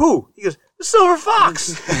goes, "Who?" He goes, "The silver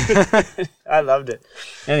fox." I loved it.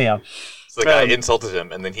 Anyhow, So the guy insulted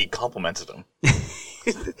him, and then he complimented him.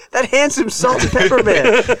 that handsome salt and pepper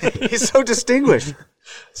man. He's so distinguished.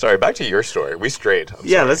 Sorry, back to your story. We strayed.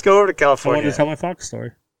 Yeah, let's go over to I wanted California. to tell my Fox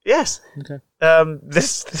story. Yes. Okay.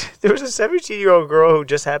 There was a 17-year-old girl who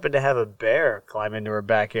just happened to have a bear climb into her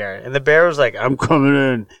backyard, and the bear was like, "I'm coming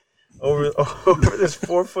in," over this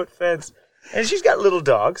 4-foot fence, and she's got little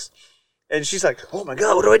dogs, and she's like, "Oh my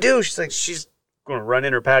god, what do I do?" She's going to run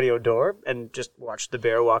in her patio door and just watch the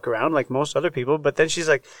bear walk around like most other people, but then she's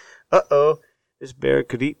like, "Uh-oh, this bear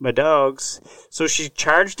could eat my dogs." So she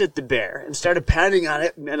charged at the bear and started pounding on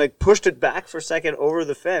it and like pushed it back for a second over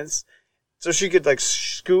the fence so she could like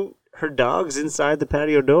scoot her dogs inside the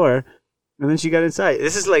patio door, and then she got inside.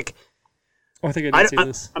 This is like... Oh, I think I did see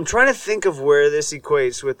this. I'm trying to think of where this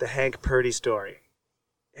equates with the Hank Purdy story.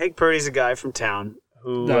 Hank Purdy's a guy from town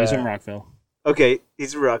who... No, he's from Rockville. Okay,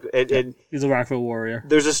 he's a rock... And He's a Rockville warrior.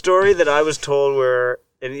 there's a story that I was told where...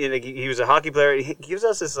 And he was a hockey player. He gives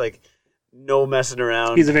us this like... No messing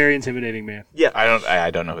around. He's a very intimidating man. Yeah. I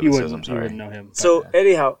don't know who You this is. I'm wouldn't, sorry. know him. but- So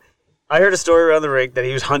anyhow, I heard a story around the rink that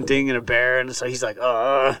he was hunting in a bear, and so he's like,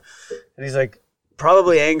 and he's like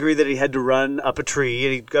probably angry that he had to run up a tree,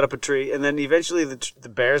 and he got up a tree, and then eventually the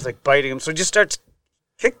bear's like biting him, so he just starts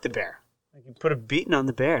kick the bear. Like he put a beating on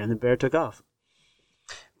the bear, and the bear took off.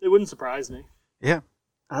 It wouldn't surprise me. Yeah.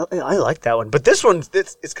 I like that one, but this one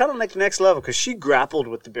it's kind of like the next level because she grappled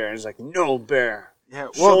with the bear and was like, "No, bear." Yeah.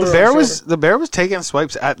 Well, Shoulder the bear was taking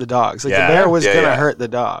swipes at the dogs. Like Yeah. the bear was Yeah, gonna yeah. hurt the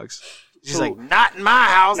dogs. She's So- like, not in my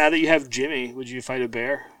house. Now that you have Jimmy, would you fight a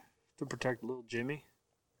bear to protect little Jimmy?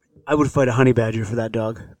 I would fight a honey badger for that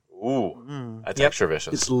dog. Ooh, that's Yep. extra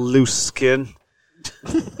vicious. It's loose skin.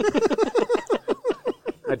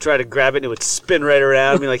 I try to grab it and it would spin right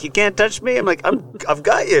around me like, "You can't touch me." I'm like, I've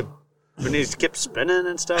got you. But he kept spinning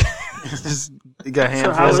and stuff. Just, you got So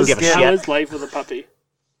handfuls how of give a skin. shit. is life with a puppy?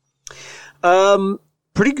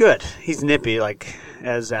 Pretty good. He's nippy, like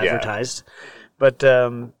as advertised. But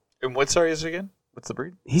And what story is it again? What's the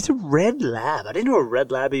breed? he's a red lab. I didn't know a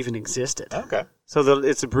red lab even existed. Okay. So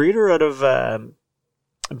it's a breeder out of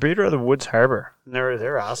Woods Harbor. And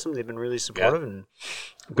they're awesome. They've been really supportive and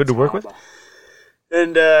good to work with.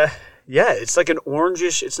 And yeah, it's like an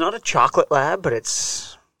orangish. It's not a chocolate lab, but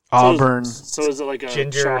it's Auburn. So is it like a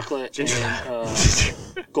Ginger- chocolate ginger-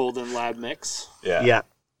 and golden lab mix? Yeah. yeah,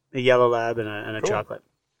 a yellow lab and a Cool. chocolate.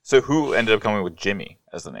 So who ended up coming with Jimmy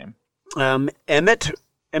as the name? Emmett's.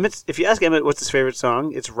 If you ask Emmett what's his favorite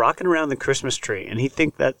song, it's "Rockin' Around the Christmas Tree," and he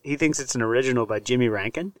thinks it's an original by Jimmy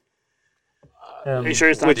Rankin. Are you sure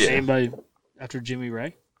it's not Which- named after Jimmy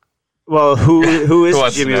Ray? Well, who is Who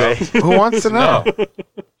wants to Jimmy know? Ray? Who wants to know? No.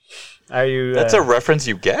 Are you? That's a reference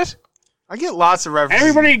you get? I get lots of references.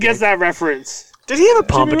 Everybody gets that reference. Did he have a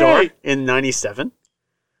pompadour Ray. in '97?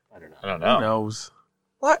 I don't Who know. knows?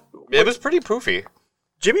 What? It was pretty poofy.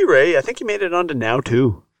 Jimmy Ray? I think he made it onto Now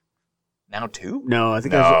too. Now too? No, I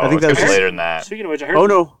think No, that was it's just, later than that. Speaking of which, I heard, Oh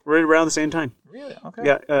no, right around the same time. Really? Okay.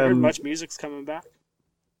 Yeah, I heard Much Music's coming back.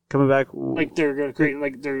 coming back. Like they're gonna create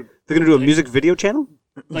they're gonna do a music video channel,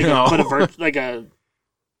 like No. like a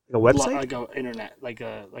like a website. like a internet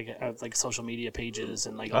like social media pages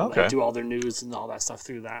and like, Okay. like do all their news and all that stuff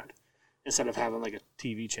through that instead of having like a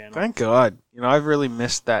TV channel. Thank God. You know, I've really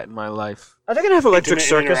missed that in my life. Are they gonna have Electric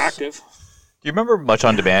Internet Circus? interactive. Do you remember Much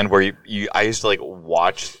on Demand where I used to like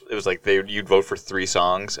watch, it was like you'd vote for 3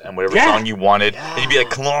 songs and whatever Yeah. song you wanted, and you'd be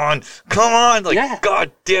like, come on, like, Yeah.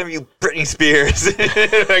 God damn you, Britney Spears,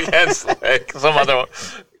 against like some other one.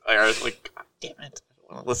 I was like, God damn it,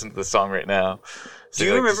 I want to listen to this song right now. So Do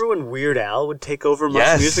you like, remember when Weird Al would take over Much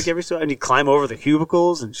Yes. Music every so and he'd climb over the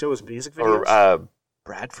cubicles and show his music videos? Or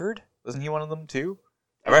Bradford? Wasn't he one of them too?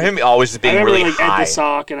 I remember him always just I being remember really like Ed high. the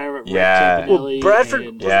Sock and I remember Yeah. Well, Bradford-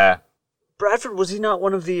 and, Yeah. Bradford, was he not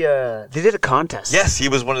one of the? They did a contest. Yes, he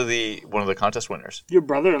was one of the contest winners. your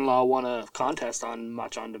brother-in-law won a contest on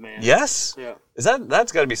Much on Demand. Yes. Yeah.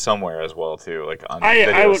 That's got to be somewhere as well too, like on I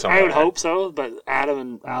video would somewhere. hope so, but Adam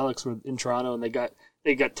and Alex were in Toronto and they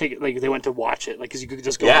got ticket like they went to watch it, like because you could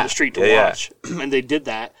just go Yeah. on the street to Yeah, watch, and they did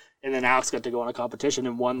that, and then Alex got to go on a competition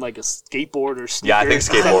and won like a skateboard or sneakers. Yeah, I think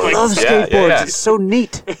I skateboard. love Yeah, skateboards. yeah. It's so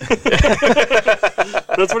neat.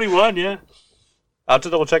 That's what he won. Yeah, I'll have to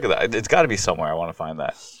double check that. It's got to be somewhere. I want to find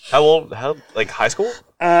that. How old? How like high school?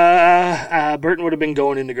 Burton would have been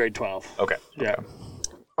going into grade 12. Okay. Yeah,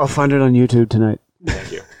 I'll find it on YouTube tonight.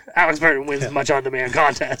 Thank you. Alex Burton wins Much on Demand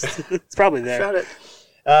contest. It's probably there. Found it.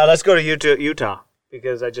 Let's go to Utah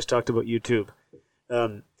because I just talked about YouTube.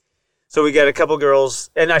 So we got a couple girls,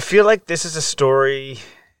 and I feel like this is a story.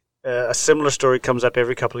 A similar story comes up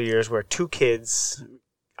every couple of years where 2 kids,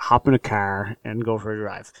 hop in a car and go for a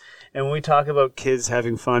drive. And when we talk about kids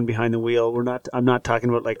having fun behind the wheel, I'm not talking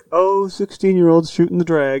about 16-year-olds shooting the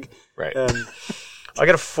drag. Right. I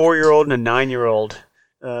got a 4-year-old and a 9-year-old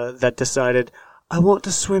that decided, I want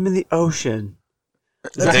to swim in the ocean.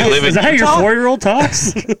 Is that how your 4-year-old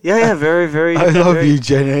talks? Yeah, very, very. I love very, you,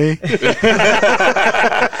 Jenny.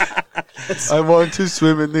 I want to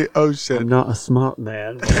swim in the I'm ocean. not a smart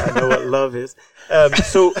man, but I know what love is.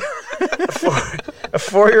 So a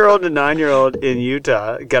 4-year-old and a 9-year-old in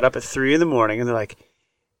Utah got up at 3 a.m. and they're like,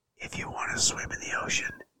 if you want to swim in the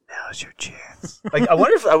ocean, now's your chance. I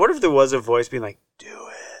wonder if there was a voice being like, do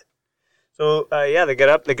it. So they got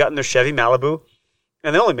up, they got in their Chevy Malibu,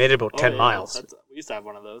 and they only made it about 10 miles. We used to have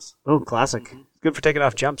one of those. Oh, classic. Good for taking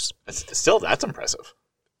off jumps. Still, that's impressive.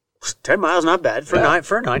 10 miles, not bad. For a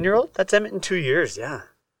 9-year-old, that's Emmett in 2 years, yeah.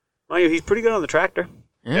 Mind you, he's pretty good on the tractor.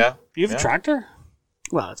 Yeah. Do you have a tractor?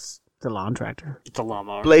 Well, it's a lawn tractor. It's a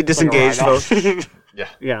lawnmower. Blade disengaged, Like folks. Yeah.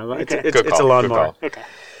 Yeah, Okay. it's a lawnmower. Okay.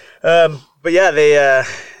 But yeah,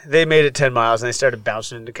 they made it 10 miles and they started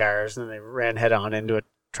bouncing into cars and then they ran head on into a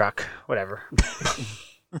truck, whatever.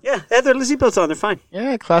 Yeah, they had their seatbelts on. They're fine.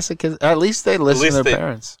 Yeah, classic kids. At least they listen to their they-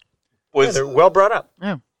 parents. They're well brought up.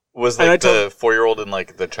 Was And I the 4-year-old in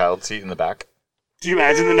the child seat in the back? Do you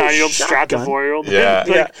imagine the 9-year-old strapped the Shotgun. 4-year-old?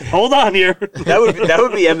 Yeah. Hold on here. That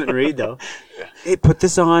would be Emmett Reed though. Hey, put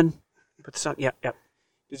this on. Put this on. Yeah.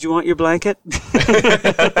 Did you want your blanket?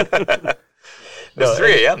 It's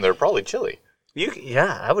 3 a.m. They're probably chilly.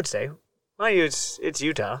 I would say. Mind you, it's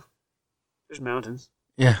Utah. There's mountains.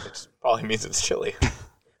 Yeah. Probably means it's chilly.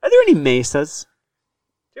 Are there any mesas?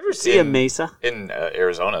 Do you ever see a In- mesa? In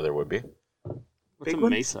Arizona, there would be. What's Big a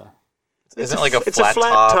one? mesa? Isn't it like a It's flat a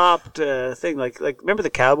flat-topped thing. Like remember the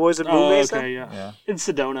Cowboys at Blue Mesa? Okay, yeah. Yeah. In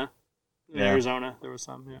Sedona. In Yeah. Arizona, there was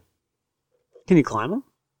some, yeah. Can you climb them?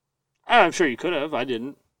 I'm sure you could have. I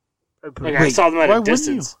didn't. I Wait, saw them at why a wouldn't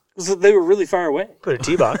distance. 'Cause they were really far away. Put a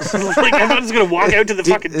tee box. Like, everyone's going to walk out to the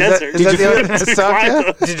fucking is that- desert. is that the only to thing that stopped climb you?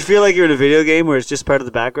 them. Did you feel like you're in a video game where it's just part of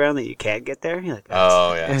the background that you can't get there? You're like,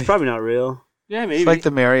 Oh, yeah. it's probably not real. Yeah, maybe. It's like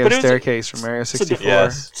the Mario But it was staircase from Mario 64.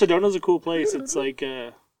 Yes. Sedona's a cool place. It's like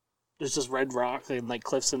there's just red rock and like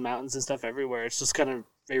cliffs and mountains and stuff everywhere. It's just kind of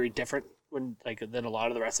very different than a lot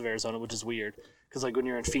of the rest of Arizona, which is weird because when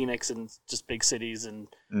you're in Phoenix and just big cities and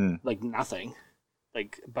nothing,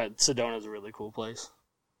 but Sedona's a really cool place.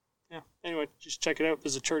 Yeah. Anyway, just check it out.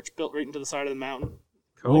 There's a church built right into the side of the mountain.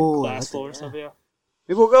 Cool. Glass floor and stuff. Yeah.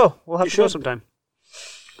 Maybe we'll go. We'll have You to go should. sometime.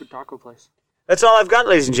 Good taco place. That's all I've got,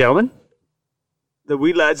 ladies and gentlemen. The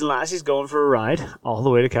wee lads and lassies going for a ride all the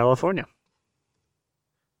way to California.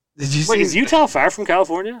 Did you Wait, see? is Utah far from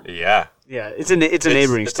California? Yeah. Yeah, it's a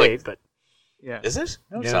neighboring it's state, like- but Yeah. Is it?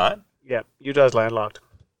 No, it's Yeah. not. yeah, Utah's landlocked.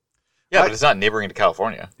 Yeah, but it's not neighboring to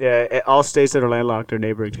California. Yeah, all states that are landlocked are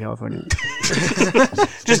neighboring to California.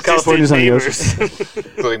 Just California's on the neighbors.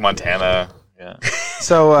 Including Montana. Yeah.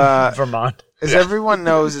 So, Vermont. as everyone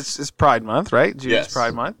knows, it's Pride Month, right? June is Yes.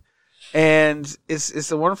 Pride Month, and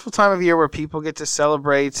it's a wonderful time of year where people get to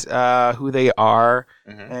celebrate who they are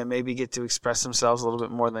and maybe get to express themselves a little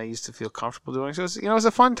bit more than they used to feel comfortable doing. So it's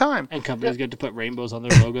a fun time. And companies get to put rainbows on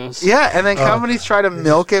their logos. Yeah, and then companies try to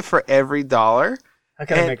milk it for every dollar. How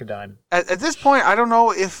can I And- make a dime? At this point, I don't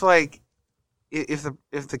know if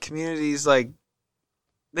the community's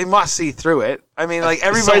they must see through it. I mean,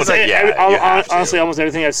 everybody's So- like, yeah, you have to. Honestly, almost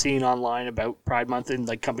everything I've seen online about Pride Month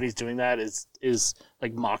and companies doing that is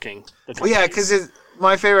like mocking the well, yeah, companies. because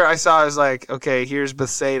my favorite I saw is okay, here's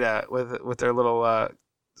Bethesda with their little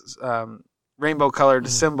rainbow colored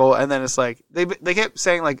symbol, and then it's they kept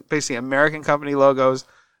saying basically American company logos,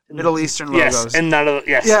 Middle Eastern logos, yes, and none of the,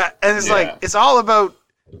 yes, yeah, and it's Yeah. it's all about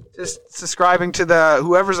just subscribing to the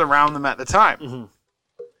whoever's around them at the time. Mhm.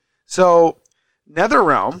 So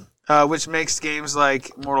NetherRealm, which makes games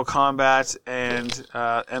like Mortal Kombat and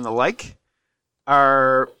the like,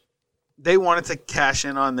 they wanted to cash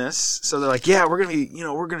in on this. So they're like, yeah, we're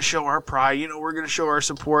gonna show our pride, we're gonna show our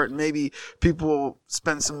support, and maybe people will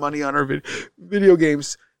spend some money on our video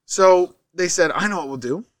games. So they said, I know what we'll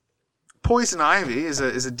do. Poison Ivy is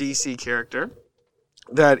a DC character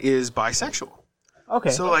that is bisexual.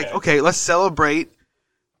 Okay. So okay, let's celebrate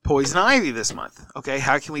Poison Ivy this month. Okay,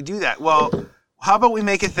 how can we do that? Well, how about we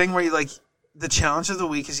make a thing where the challenge of the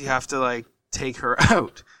week is you have to take her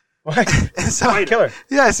out. What? And so, Kill her.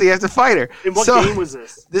 yeah, so you have to fight her. And what So, game was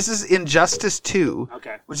this? This is Injustice 2,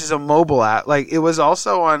 Okay. which is a mobile app. It was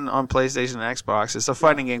also on PlayStation and Xbox. It's a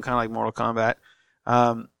fighting game, kind of like Mortal Kombat,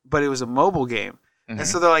 but it was a mobile game. And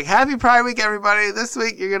so they're like, Happy Pride Week, everybody. This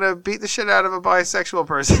week, you're going to beat the shit out of a bisexual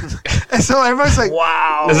person. And so everyone's like,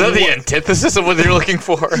 Wow. Is that the antithesis of what you're looking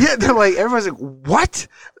for? yeah, they're like, everyone's like, what?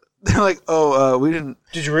 They're like, oh, we didn't.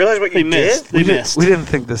 Did you realize what They you missed. did? They missed. We didn't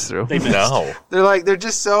think this through. They missed. No. They're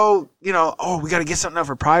just so, oh, we got to get something out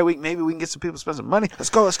for Pride Week. Maybe we can get some people to spend some money. Let's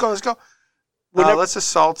go. Let's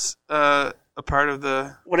assault a part of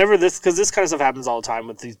the. Whenever because this kind of stuff happens all the time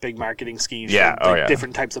with these big marketing schemes. Yeah, for,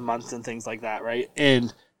 different types of months and things like that, right?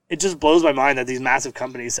 And it just blows my mind that these massive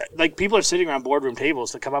companies, like people are sitting around boardroom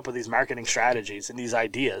tables to come up with these marketing strategies and these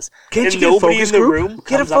ideas. Can't and you get a nobody focus in the group? room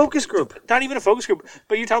Get a comes up- focus group. Not even a focus group,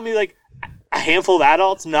 but you tell me like a handful of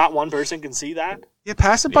adults, not one person can see that. Yeah,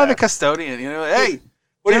 pass it by the custodian. Hey,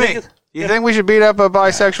 What do you Jimmy, think? you think we should beat up a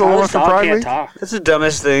bisexual woman for Dog Pride can't Week? talk. That's the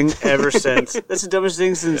dumbest thing ever since. That's the dumbest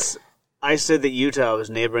thing since I said that Utah was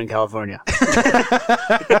neighboring California.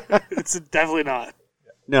 It's definitely not.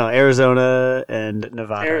 No, Arizona and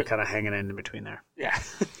Nevada are kind of hanging in between there. Yeah.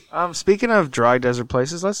 Speaking of dry desert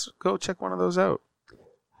places, let's go check one of those out.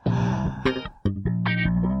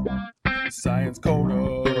 Science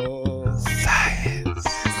Coda. Science.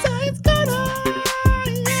 Science Coda.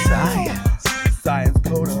 Science. Science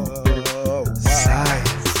Coda.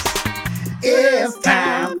 Science. It's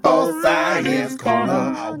time for Science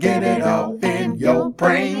Corner. Get it up in your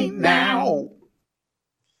brain now.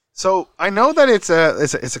 So I know that it's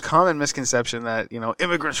a common misconception that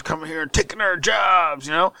immigrants are coming here and taking our jobs.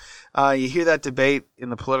 You hear that debate in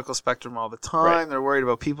the political spectrum all the time. Right. They're worried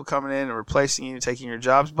about people coming in and replacing you, taking your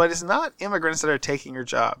jobs. But it's not immigrants that are taking your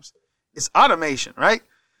jobs. It's automation, right?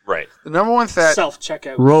 Right. The number one threat.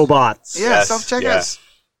 Self-checkout. Robots. Yeah, Yes, self-checkouts.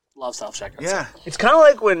 Love self-checkouts. Yeah. It's kind of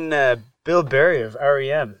like when Bill Berry of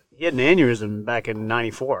REM, he had an aneurysm back in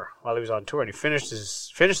 '94 while he was on tour, and he finished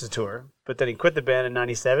the tour, but then he quit the band in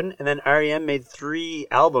 '97, and then REM made 3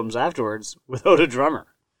 albums afterwards without a drummer.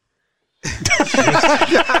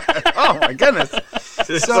 Oh my goodness.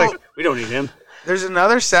 So it's So- like, we don't need him. There's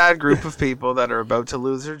another sad group of people that are about to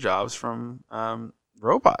lose their jobs from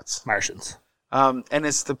robots. Martians. And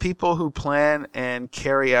it's the people who plan and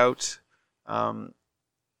carry out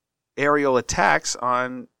aerial attacks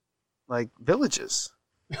on villages.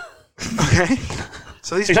 Okay?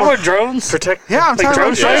 So these You're talking about drones? Protect. I'm Like talking drone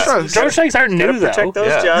about strikes? strikes. Drone strikes aren't new, though. Protect those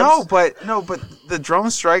Yeah. jobs. No, but the drone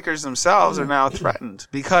strikers themselves are now threatened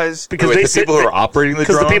because Because Wait, they the people who are operating the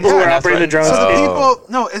because drone? the people who Yeah, are that's operating the drones. so the Oh. people,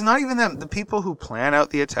 no, it's not even them. The people who plan out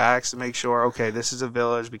the attacks to make sure, okay, this is a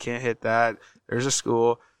village, we can't hit that. There's a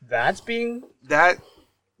school. That's being...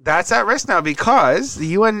 That's at risk now because the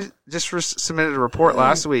UN just submitted a report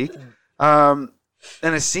last week, and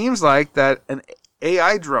it seems like that an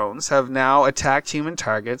AI drones have now attacked human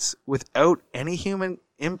targets without any human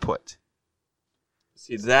input.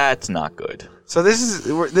 See, that's not good. So I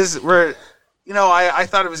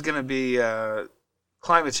thought it was going to be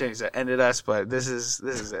climate change that ended us, but this is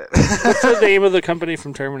it. What's the name of the company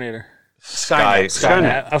from Terminator?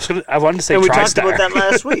 Skynet. I wanted to say And we TriStar. talked about that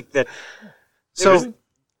last week. That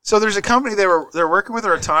So there's a company they're working with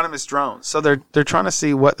their autonomous drones. So they're trying to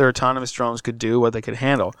see what their autonomous drones could do, what they could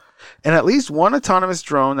handle. And at least one autonomous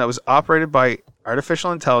drone that was operated by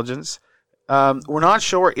artificial intelligence, we're not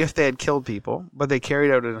sure if they had killed people, but they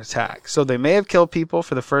carried out an attack. So they may have killed people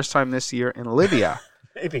for the first time this year in Libya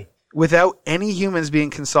maybe. without any humans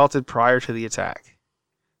being consulted prior to the attack.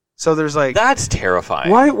 So there's That's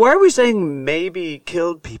terrifying. Why are we saying maybe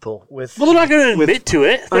killed people with... Well, they're not going to admit to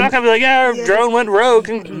it. They're not going to be like, our drone went rogue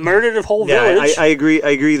and murdered a whole Yeah, village. I agree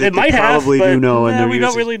that It might they probably have, but do know, and they're we don't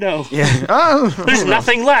using- really know. yeah. Oh. There's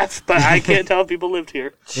nothing left, but I can't tell if people lived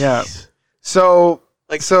here. Yeah. So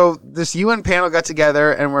this UN panel got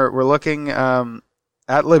together and we're looking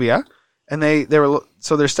at Libya, and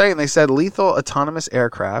they're studying. They said lethal autonomous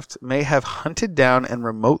aircraft may have hunted down and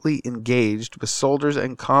remotely engaged with soldiers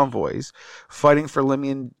and convoys fighting for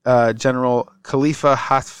Libyan General Khalifa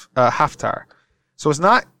Haftar. So it's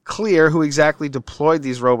not clear who exactly deployed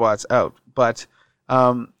these robots out, but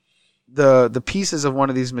the pieces of one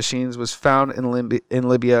of these machines was found in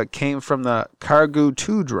Libya came from the Kargu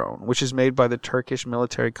 2 drone, which is made by the Turkish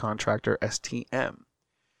military contractor STM.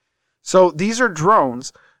 So these are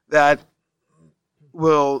drones that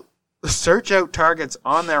will search out targets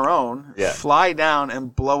on their own, fly down,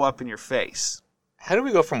 and blow up in your face. How do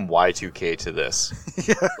we go from Y2K to this?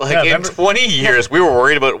 In 20 years, we were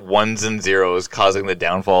worried about ones and zeros causing the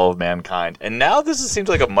downfall of mankind. And now this seems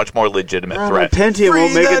like a much more legitimate threat. Pentium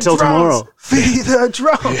won't make it till tomorrow. Free the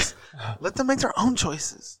drones. Let them make their own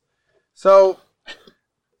choices. So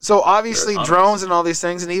obviously drones and all these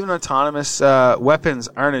things and even autonomous weapons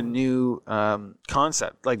aren't a new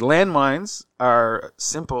concept. Like landmines are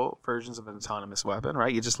simple versions of an autonomous weapon,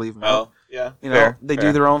 right? You just leave them out. Oh, yeah. They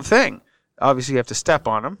do their own thing. Obviously, you have to step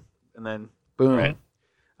on them, and then boom.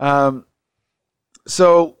 Right.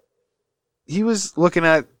 So he was looking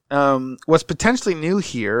at what's potentially new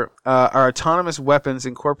here are autonomous weapons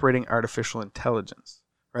incorporating artificial intelligence,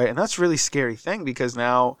 right? And that's a really scary thing because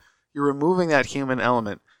now you're removing that human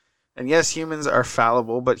element. And yes, humans are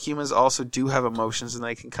fallible, but humans also do have emotions and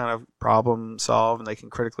they can kind of problem solve and they can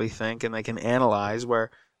critically think and they can analyze, where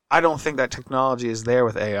I don't think that technology is there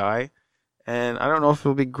with AI. And I don't know if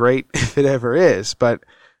it'll be great if it ever is, but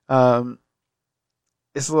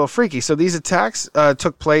it's a little freaky. So these attacks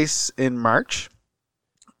took place in March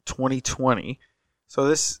 2020. So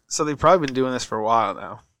they've probably been doing this for a while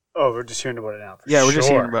now. Oh, we're just hearing about it now. Yeah, we're just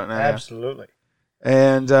hearing about it now. Absolutely.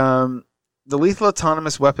 Yeah. And the lethal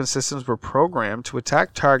autonomous weapon systems were programmed to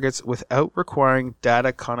attack targets without requiring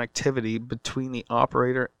data connectivity between the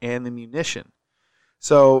operator and the munition.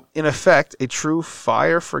 So, in effect, a true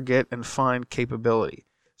fire, forget, and find capability.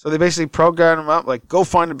 So they basically program them up like, go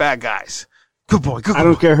find the bad guys. Good boy, good boy. I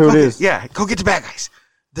don't care who it is. Yeah, go get the bad guys.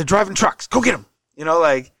 They're driving trucks. Go get them. You know,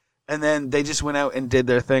 like, and then they just went out and did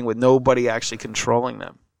their thing with nobody actually controlling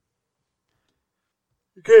them.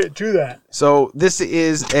 You can't do that. So this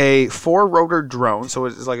is a 4-rotor drone, so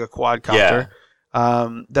it's like a quadcopter,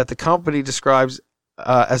 that the company describes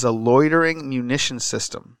as a loitering munition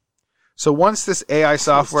system. So once this AI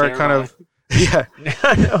software kind of... Yeah.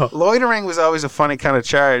 I know. Loitering was always a funny kind of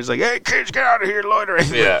charge. Like, hey, kids, get out of here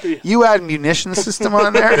loitering. Yeah. You add munition system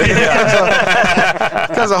on there, it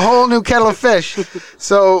becomes a whole new kettle of fish.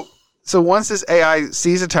 So once this AI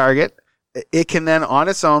sees a target, it can then on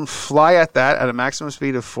its own fly at that at a maximum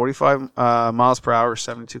speed of 45 miles per hour,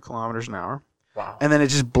 72 kilometers an hour. Wow. And then it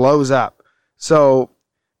just blows up. So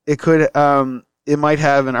it could... it might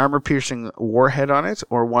have an armor-piercing warhead on it,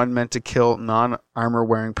 or one meant to kill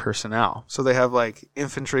non-armor-wearing personnel. So they have like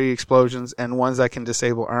infantry explosions and ones that can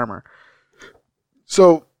disable armor.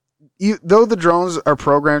 So, though the drones are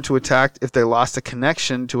programmed to attack if they lost a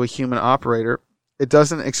connection to a human operator, it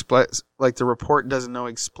doesn't the report doesn't know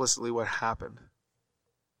explicitly what happened.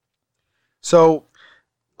 So,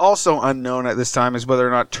 also unknown at this time is whether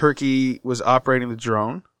or not Turkey was operating the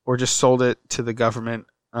drone or just sold it to the government.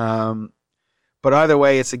 But either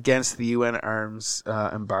way, it's against the UN arms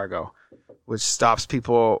embargo, which stops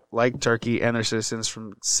people like Turkey and their citizens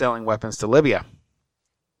from selling weapons to Libya.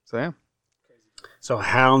 So, yeah. So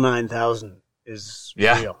HAL 9000 is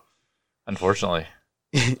real. Unfortunately.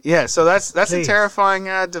 Yeah, so that's a Please. terrifying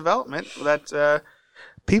development that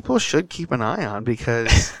people should keep an eye on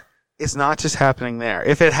because it's not just happening there.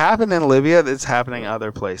 If it happened in Libya, it's happening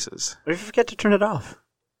other places. What if you forget to turn it off?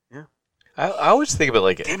 I always think of it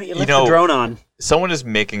like, Damn it, you left the drone on. Someone is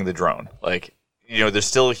making the drone. Like, there's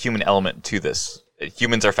still a human element to this.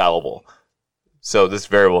 Humans are fallible. So this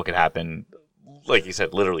variable can happen, like you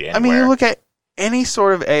said, literally anywhere. I mean, you look at any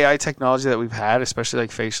sort of AI technology that we've had, especially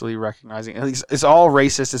like facially recognizing, at least it's all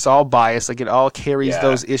racist, it's all biased, like it all carries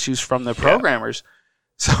those issues from the programmers.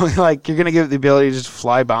 So like you're going to give it the ability to just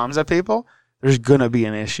fly bombs at people, there's going to be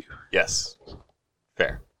an issue. Yes.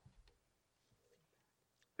 Fair.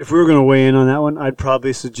 If we were going to weigh in on that one, I'd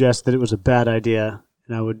probably suggest that it was a bad idea,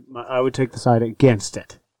 and I would take the side against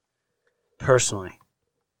it, personally.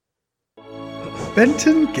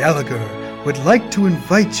 Benton Gallagher would like to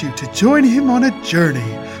invite you to join him on a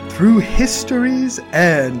journey through histories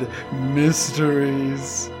and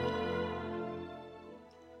mysteries.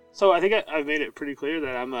 So I think I've made it pretty clear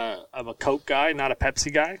that I'm a Coke guy, not a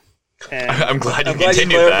Pepsi guy. And I'm glad you I'm glad you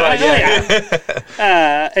continued that.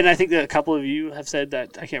 Yeah. And I think that a couple of you have said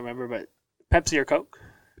that, I can't remember, but Pepsi or Coke?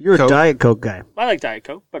 You're Coke. a Diet Coke guy. I like Diet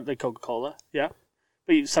Coke, but like Coca-Cola, yeah.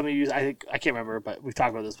 But some of you, I can't remember, but we've talked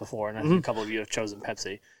about this before, and I think a couple of you have chosen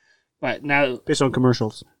Pepsi. But now, Based on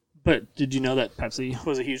commercials. but did you know that Pepsi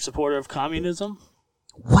was a huge supporter of communism?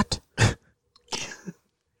 What?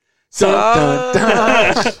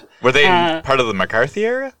 Were they part of the McCarthy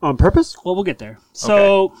era? On purpose? Well, we'll get there.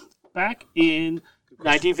 So back in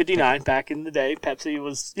 1959, back in the day, Pepsi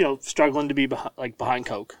was struggling to be behind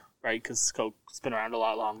Coke, right? Because Coke's been around a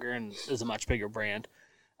lot longer and is a much bigger brand.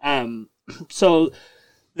 So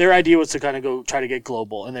their idea was to kind of go try to get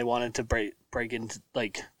global, and they wanted to break into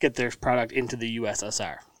get their product into the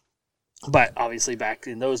USSR. But obviously, back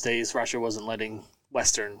in those days, Russia wasn't letting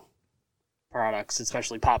Western products,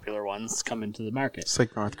 especially popular ones, come into the market. It's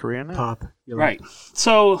like North Korea now. Pop. Right.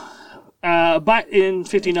 So, but in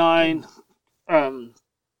 '59,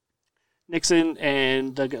 Nixon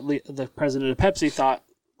and the president of Pepsi thought,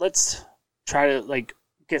 let's try to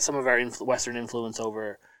get some of our Western influence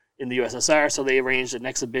over in the USSR. So they arranged an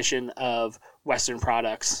exhibition of Western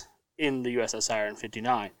products in the USSR in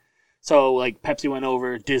 '59. So Pepsi went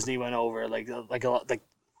over, Disney went over,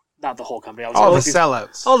 not the whole company. All the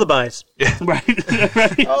sellouts. All the buys. right,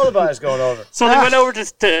 right. All the buys going over. So they went over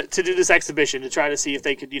to do this exhibition to try to see if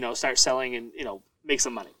they could, start selling and make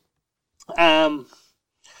some money.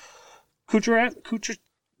 Khrushchev.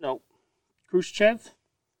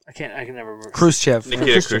 I can never remember. Khrushchev.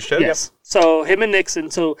 Nikita Khrushchev. Yes. So him and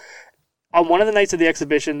Nixon. So on one of the nights of the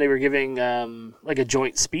exhibition, they were giving like a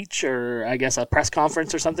joint speech or I guess a press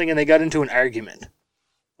conference or something, and they got into an argument.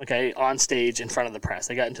 Okay, on stage in front of the press,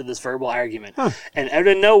 they got into this verbal argument, and out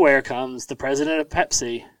of nowhere comes the president of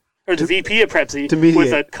Pepsi. Or the VP of Pepsi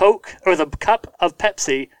with a Coke or the cup of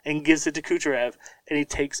Pepsi and gives it to Kucherev, and he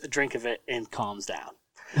takes a drink of it and calms down.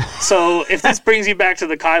 So if this brings you back to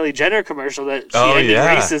the Kylie Jenner commercial that she ended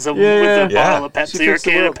racism with a bottle of Pepsi or a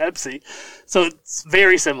can of Pepsi, so it's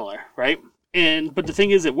very similar, right? But the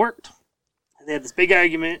thing is, it worked. They had this big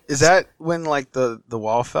argument. Is that when like the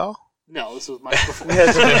wall fell? No, this was much before.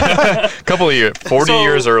 Couple of years, 40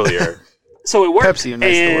 years earlier. So it worked. Pepsi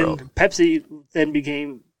unites the world. Pepsi then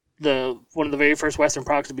became one of the very first Western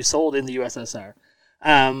products to be sold in the USSR.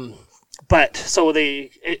 But so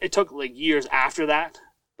it took like years after that,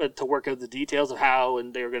 but to work out the details of how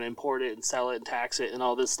and they were going to import it and sell it and tax it and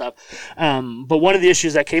all this stuff. But one of the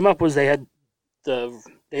issues that came up was they had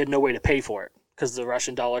no way to pay for it because the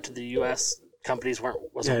Russian dollar to the U.S. companies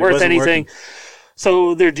wasn't worth anything. Working.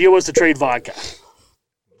 So their deal was to trade vodka.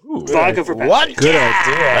 Ooh, vodka for Pepsi. What? Good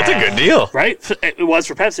idea. That's a good deal. Right? It was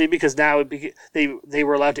for Pepsi because now they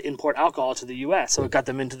were allowed to import alcohol to the U.S., so it got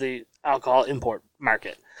them into the alcohol import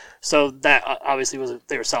market. So that obviously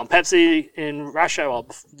they were selling Pepsi in Russia,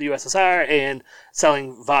 the USSR, and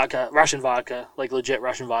selling vodka, Russian vodka, like legit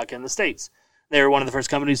Russian vodka in the States. They were one of the first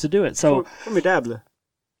companies to do it. So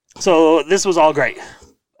this was all great.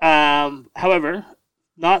 However,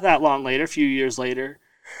 not that long later, a few years later,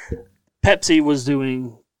 Pepsi was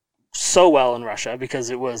doing so well in Russia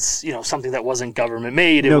because it was, something that wasn't government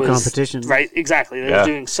made. It was competition. Right, exactly. They were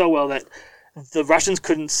doing so well that the Russians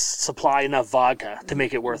couldn't supply enough vodka to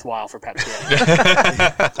make it worthwhile for Pepsi.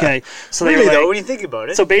 Okay, so really, though, when you think about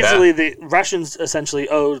it. So basically, the Russians essentially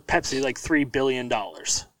owed Pepsi like $3 billion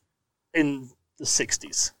in the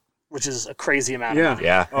 60s, which is a crazy amount of money.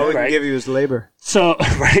 Yeah. All we can give you is labor. So,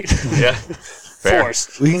 right? Yeah.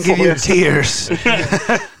 Forced. We can give you tears.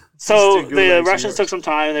 So the Russians took some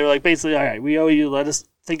time, and they were like, basically, all right, we owe you, let us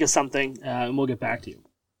think of something, and we'll get back to you.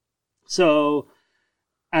 So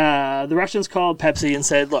the Russians called Pepsi and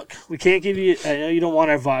said, look, we can't give you, I know you don't want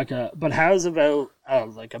our vodka, but how's about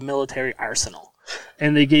like a military arsenal?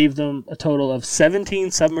 And they gave them a total of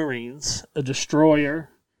 17 submarines, a destroyer,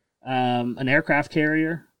 an aircraft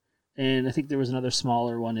carrier, and I think there was another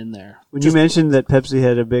smaller one in there. When you mentioned that Pepsi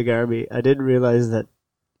had a big army, I didn't realize that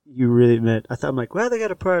you really meant. I thought, I'm like, well, they got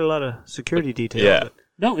to put a lot of security detail. Yeah.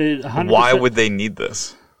 No, 100%. Why would they need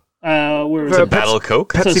this? Where was For it? Battle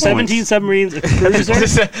Coke? So 17 submarines, a cruiser.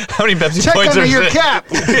 How many Pepsi Check points under are your there? cap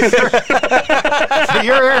for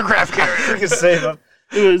your aircraft carrier. You can save them.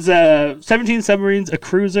 It was 17 submarines, a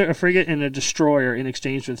cruiser, a frigate, and a destroyer in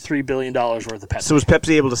exchange for $3 billion worth of Pepsi. So was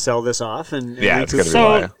Pepsi able to sell this off? And Yeah, it's got to be So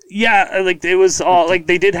why. yeah, like it was all like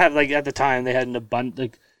they did have like at the time they had an abundant.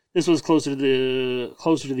 Like this was closer to the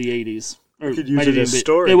 80s. Or could use might it have as been-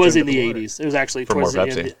 storage It was under in the the water. 80s. It was actually For towards more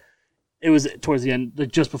the Pepsi. end. It was towards the end,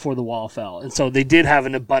 like just before the wall fell, and so they did have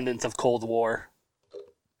an abundance of Cold War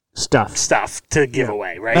stuff to give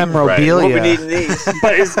away, right? Memorabilia. What we need in these.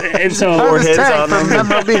 But and so Harvest heads tag on for them.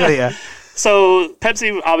 memorabilia. So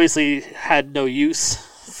Pepsi obviously had no use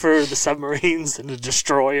for the submarines and the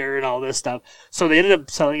destroyer and all this stuff. So they ended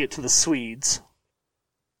up selling it to the Swedes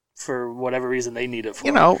for whatever reason they need it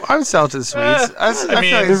for. I would sell it to the Swedes. I feel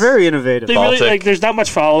like They're very innovative. They really, Baltic. there's not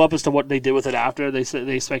much follow up as to what they did with it after.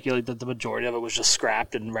 They speculate that the majority of it was just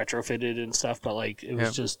scrapped and retrofitted and stuff, but like it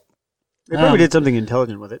was just. They probably did something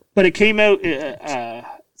intelligent with it. But it came out.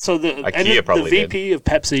 So the probably VP of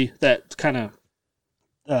Pepsi that kind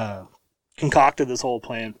of concocted this whole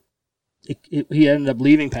plan. He ended up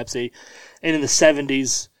leaving Pepsi, and in the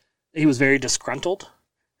 70s, he was very disgruntled.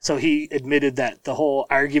 So he admitted that the whole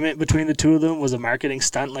argument between the two of them was a marketing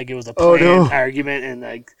stunt, like it was a planned argument, and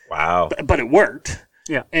like Wow. but it worked.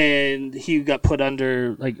 Yeah, and he got put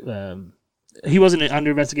under he wasn't under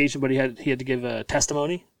investigation, but he had to give a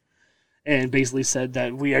testimony, and basically said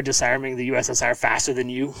that we are disarming the USSR faster than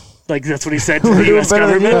you. Like that's what he said to the U.S.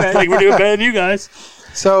 government. Like we're doing better than you guys.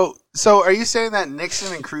 So are you saying that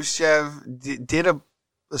Nixon and Khrushchev did a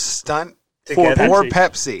stunt For for Pepsi.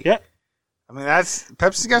 Pepsi? Yeah. I mean,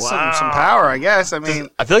 Pepsi's got some power, I guess. I mean,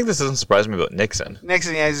 I feel like this doesn't surprise me about Nixon.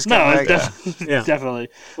 Nixon, he's just No, kind of like, definitely.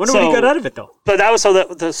 wonder what he got out of it though. But that was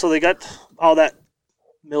so they got all that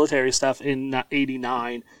military stuff in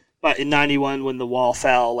 '89. But in '91, when the wall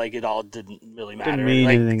fell, like it all didn't really matter. Didn't mean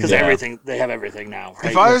anything. Because Yeah. everything they have everything now.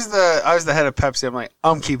 Right? If I was the head of Pepsi, I'm like,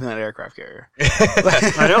 I'm keeping that aircraft carrier.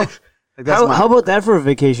 I know. Like, that's How about that for a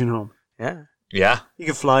vacation home? yeah. Yeah. You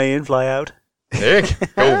can fly in, fly out. There you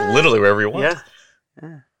go literally wherever you want.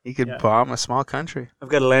 Yeah. You could bomb a small country. I've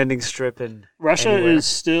got a landing strip in Russia anywhere. is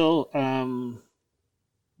still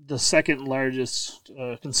the second largest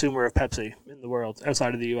consumer of Pepsi in the world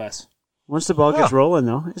outside of the U.S. Once the ball gets rolling,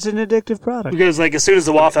 though, it's an addictive product. Because like as soon as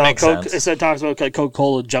the wall fell, Makes Coke, sense. it talks about like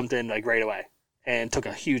Coca-Cola jumped in like right away and took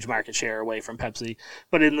a huge market share away from Pepsi.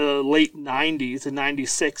 But in the late '90s, in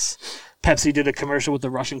 '96, Pepsi did a commercial with the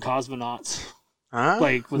Russian cosmonauts, Huh?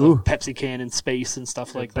 like with a Pepsi can in space and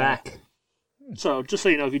stuff like that. Back. So just so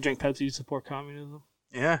you know, if you drink Pepsi, you support communism.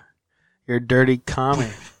 Yeah. You're a dirty commie.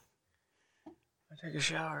 I take a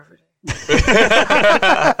shower every day.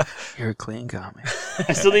 You're a clean commie.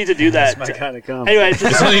 I still need to do that. That's my kind of comment. Anyway, I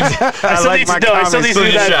still need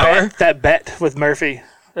to do that bet with Murphy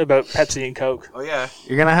about Pepsi and Coke. Oh yeah.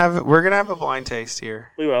 We're gonna have a blind taste here.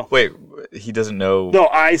 We will. Wait, he doesn't know. No,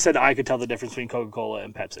 I said I could tell the difference between Coca-Cola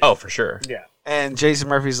and Pepsi. Oh, for sure. Yeah. And Jason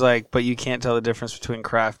Murphy's like, but you can't tell the difference between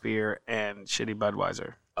craft beer and shitty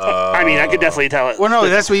Budweiser. I mean, I could definitely tell it. Well, no,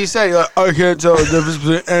 that's what you said. You're like, I can't tell the difference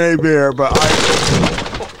between any beer, but I.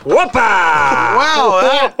 Whoopa! Wow,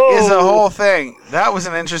 that is a whole thing. That was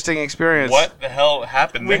an interesting experience. What the hell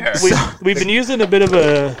happened there? We've been using a bit of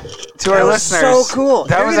a... To our was listeners, so cool.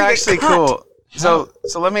 That You're was gonna get actually cut. cool.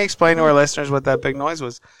 So let me explain to our listeners what that big noise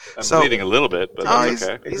was. I'm so, bleeding a little bit, but oh, that's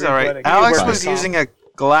okay. he's all right. Athletic. Alex Fine. was using a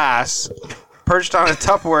glass perched on a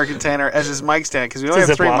Tupperware container as his mic stand because we only It's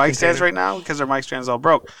a have 3 Ziploc mic stands container. right now because our mic stands all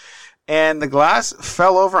broke. And the glass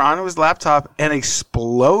fell over onto his laptop and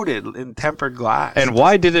exploded in tempered glass. And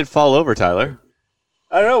why did it fall over, Tyler?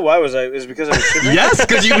 I don't know. Why was I? It was because I was shivering. Yes,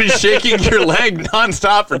 because you've been shaking your leg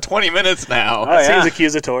nonstop for 20 minutes now. Oh, yeah. Seems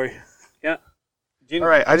accusatory. Yeah. all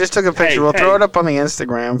right, I just took a picture. We'll throw it up on the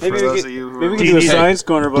Instagram for Maybe we those could, of you who maybe we Do can you do a need science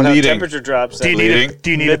corner about how bleeding. temperature drops. Do you at need Bleeding. a,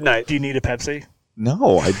 do you need midnight. Do you need a Pepsi?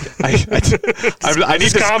 No, I need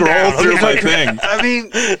to calm scroll down. through my thing. I mean,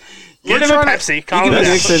 Give we're him a trying to- Pepsi. Calm down.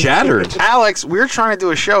 That's shattered. Alex, we're trying to do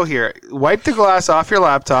a show here. Wipe the glass off your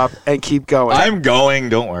laptop and keep going. I'm going.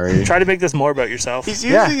 Don't worry. Try to make this more about yourself. He's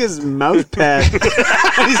Yeah. using his mouse pad.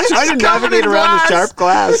 He's trying to navigate around the sharp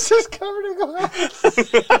glass. just covered in glass.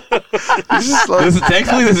 He's just, like,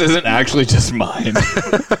 Thankfully, this isn't actually just mine.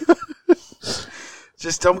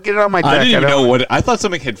 just don't get it on my deck. I didn't even don't- know what. I thought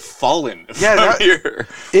something had fallen Yeah, from that- here.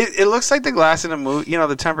 It looks like the glass in a movie. You know,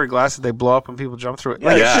 the tempered glass that they blow up when people jump through it.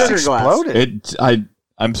 Like Yeah. it just Sugar glass. exploded.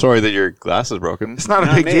 I'm sorry that your glass is broken. It's not a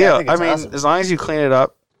No, big me, I deal. think I it's mean, awesome. as long as you clean it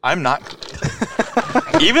up. I'm not.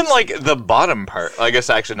 Even like the bottom part. I guess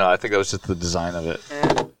actually no. I think that was just the design of it.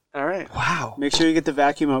 All right. Wow. Make sure you get the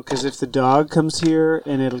vacuum out, because if the dog comes here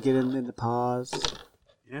and it'll get in the paws.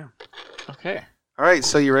 Yeah. Okay. All right.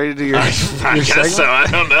 So you ready to do your, I your segment? guess so. I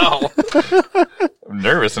don't know. I'm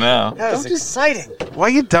nervous now. That's exciting. Why are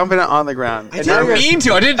you dumping it on the ground? I didn't mean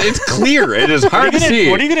to. I didn't. It's clear. It is hard to see.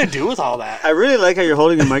 What are you gonna do with all that? I really like how you're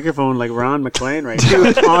holding a microphone like Ron McClane right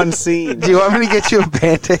now, on scene. Do you want me to get you a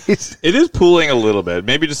Band-Aid? It is pooling a little bit.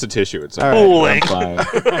 Maybe just a tissue. It's right. Pooling. I'm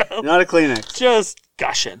fine. Not a Kleenex. Just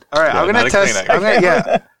gushing. All right. Yeah, I'm gonna not a test. Kleenex. I'm gonna,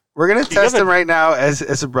 yeah. We're gonna test haven't- him right now as a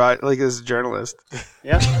as a journalist.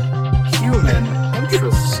 Yeah. Human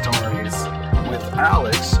Interest Stories with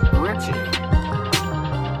Alex Ritchie.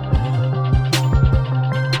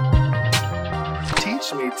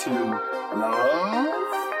 Teach me to love.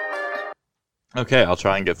 Okay, I'll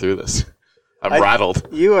try and get through this. I'm rattled.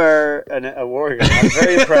 You are a warrior. I'm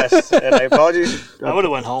very impressed, and I apologize I would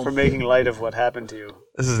have went home. for making light of what happened to you.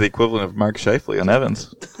 This is the equivalent of Mark Scheifele on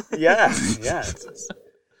Evans. Yeah, yeah. It's-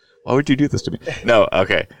 Why would you do this to me? No,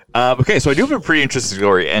 okay. Okay, so I do have a pretty interesting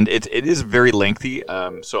story, and it is very lengthy,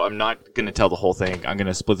 so I'm not going to tell the whole thing. I'm going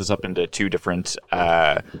to split this up into 2 different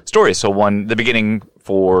stories. So one, the beginning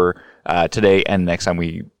for today, and next time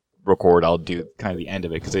we record, I'll do kind of the end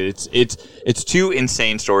of it, because it's 2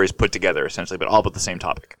 insane stories put together, essentially, but all about the same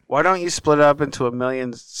topic. Why don't you split it up into a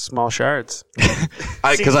million small shards?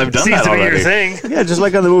 Because I've done Seems that to be your already. thing. yeah, just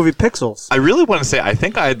like on the movie Pixels. I really want to say I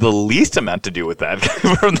think I had the least amount to do with that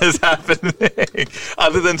from this happening,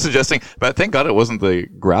 other than suggesting. But thank God it wasn't the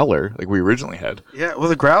growler like we originally had. Yeah. Well,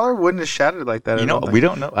 the growler wouldn't have shattered like that. You I know, don't think. we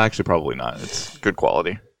don't know. Actually, probably not. It's good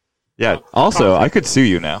quality. Yeah. Also, I could sue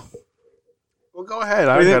you now. Well, go ahead.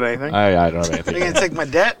 I don't got anything. I don't have Are you anything. gonna take my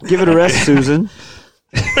debt? Give it a rest, Susan.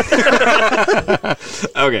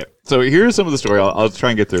 Okay, so here's some of the story. I'll try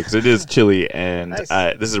and get through because it is chilly and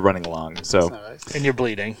this is running along. So And you're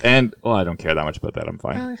bleeding. and well, I don't care that much about that. I'm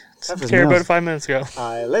fine. Cared about it 5 minutes ago.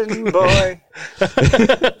 Island boy.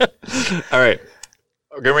 All right,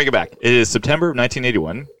 we're gonna bring it back. It is September of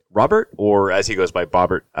 1981. Robert, or as he goes by,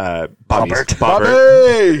 Bobbert. Bobby.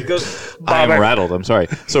 Hey! I am rattled. I'm sorry.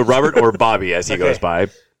 So Robert, or Bobby, as he goes by.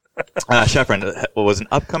 Sheffrin was an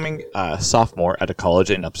upcoming sophomore at a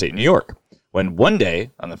college in upstate New York. When one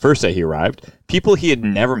day, on the first day he arrived, people he had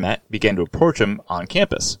never met began to approach him on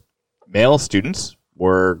campus. Male students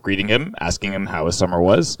were greeting him, asking him how his summer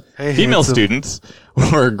was. Hey, Female handsome. students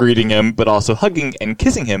were greeting him, but also hugging and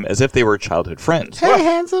kissing him as if they were childhood friends. Hey,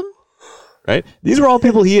 handsome. Right? These were all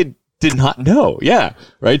people he did not know. Yeah.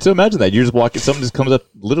 Right? So imagine that. You're just walking, someone just comes up,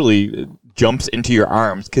 literally jumps into your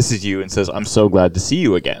arms, kisses you, and says, "I'm so glad to see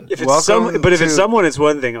you again." If it's Welcome but if it's to- someone, it's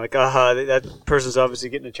one thing. Like, that person's obviously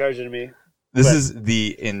getting a charge of me. This is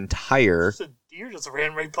the entire... A deer just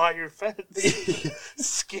ran right by your fence.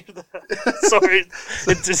 Scared the... Sorry.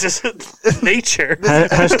 It's just nature.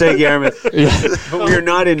 Hashtag Yarmouth. But we're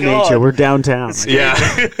not in God. nature. We're downtown. Yeah.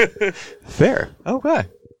 Fair. Okay.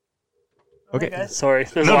 Okay. Sorry.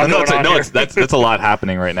 There's a lot No, going on here. that's a lot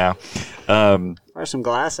happening right now. There's some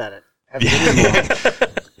glass at it. Have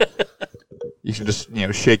You should just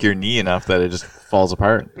shake your knee enough that it just falls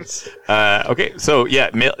apart. Okay, so yeah,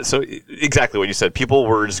 so exactly what you said. People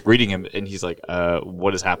were just greeting him, and he's like,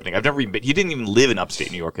 "What is happening?" I've never even been. He didn't even live in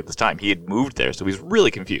upstate New York at this time. He had moved there, so he's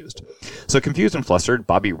really confused. So confused and flustered,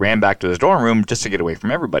 Bobby ran back to his dorm room just to get away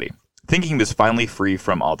from everybody. Thinking he was finally free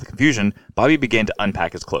from all the confusion, Bobby began to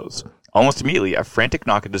unpack his clothes. Almost immediately, a frantic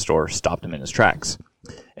knock at his door stopped him in his tracks.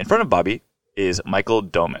 In front of Bobby is Michael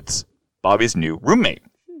Domitz, Bobby's new roommate.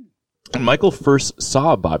 When Michael first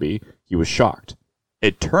saw Bobby, he was shocked.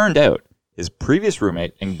 It turned out his previous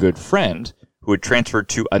roommate and good friend, who had transferred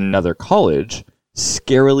to another college,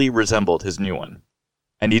 scarily resembled his new one.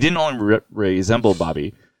 And he didn't only resemble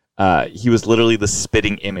Bobby, he was literally the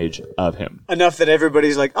spitting image of him. Enough that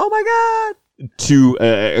everybody's like, "Oh my god!" To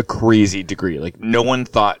a crazy degree. Like,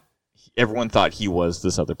 everyone thought he was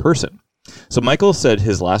this other person. So Michael said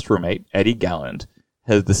his last roommate, Eddie Galland,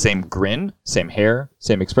 had the same grin, same hair,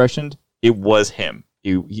 same expression. It was him.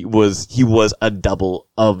 He was a double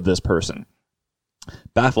of this person.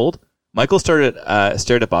 Baffled, Michael stared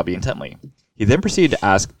at Bobby intently. He then proceeded to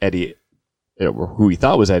ask Eddie, who he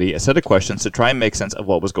thought was Eddie, a set of questions to try and make sense of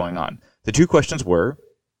what was going on. The two questions were,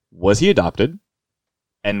 was he adopted?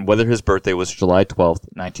 And whether his birthday was July 12th,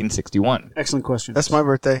 1961. Excellent question. That's my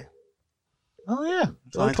birthday. Oh, yeah.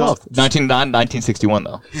 July 12th. 1961,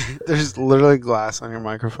 though. There's literally glass on your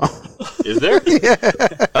microphone. Is there? Yeah.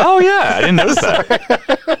 Oh, yeah. I didn't notice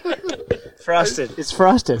that. Frosted. It's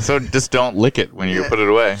frosted. So just don't lick it when you put it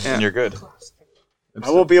away, and you're good.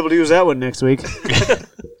 I won't be able to use that one next week.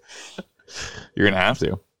 You're going to have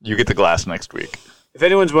to. You get the glass next week. If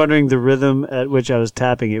anyone's wondering the rhythm at which I was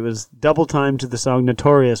tapping, it was double time to the song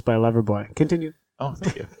Notorious by Loverboy. Continue. Oh,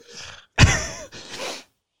 thank you.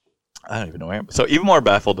 I don't even know where. So even more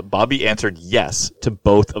baffled, Bobby answered yes to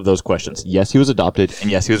both of those questions. Yes, he was adopted,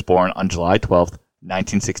 and yes, he was born on July 12th,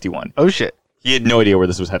 1961. Oh, shit. He had no idea where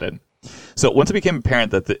this was headed. So once it became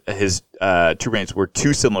apparent that his two roommates were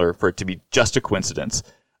too similar for it to be just a coincidence,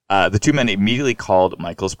 the two men immediately called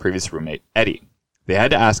Michael's previous roommate, Eddie. They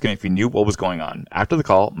had to ask him if he knew what was going on. After the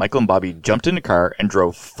call, Michael and Bobby jumped in a car and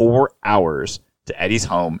drove 4 hours to Eddie's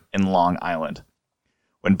home in Long Island.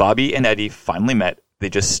 When Bobby and Eddie finally met, they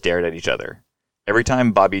just stared at each other. Every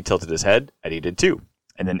time Bobby tilted his head, Eddie did too.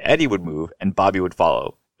 And then Eddie would move and Bobby would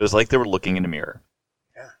follow. It was like they were looking in a mirror.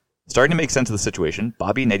 Starting to make sense of the situation,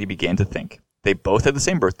 Bobby and Eddie began to think. They both had the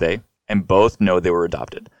same birthday, and both know they were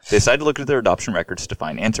adopted. They decided to look at their adoption records to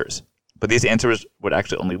find answers. But these answers would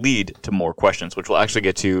actually only lead to more questions, which we'll actually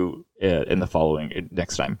get to in the following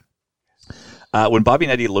next time. When Bobby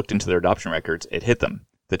and Eddie looked into their adoption records, it hit them.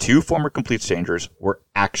 The two former complete strangers were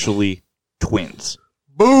actually twins.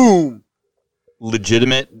 Boom!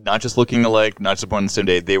 Legitimate, not just looking alike, not just born on the same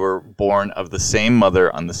day. They were born of the same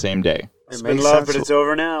mother on the same day. It's been love, but it's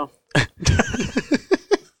over now.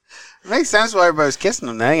 It makes sense why everybody was kissing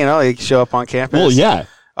them then, they show up on campus. Well, yeah.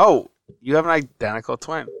 Oh, you have an identical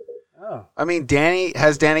twin. Oh. I mean,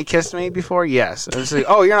 has Danny kissed me before? Yes. I was like,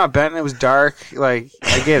 oh, you're not Benton. It was dark. Like,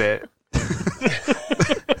 I get it.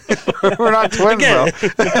 We're not twins, though.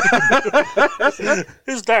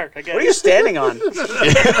 It's dark. I get What are you standing on?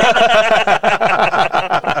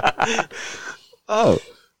 Oh.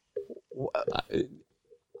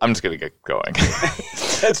 I'm just gonna get going.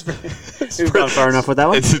 We've gone far enough with that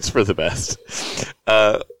one. It's for the best.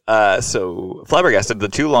 So flabbergasted, the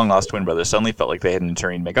two long-lost twin brothers suddenly felt like they had an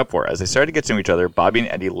attorney to make up for. As they started to get to know each other, Bobby and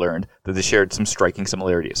Eddie learned that they shared some striking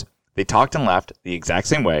similarities. They talked and laughed the exact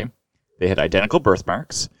same way. They had identical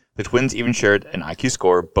birthmarks. The twins even shared an IQ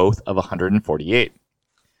score, both of 148.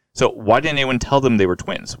 So why didn't anyone tell them they were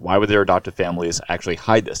twins? Why would their adoptive families actually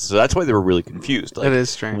hide this? So that's why they were really confused. Like, It is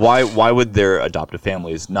strange. Why would their adoptive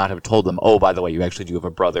families not have told them, oh, by the way, you actually do have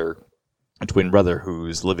a twin brother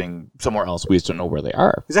who's living somewhere else. We just don't know where they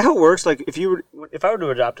are. Is that how it works? Like, if I were to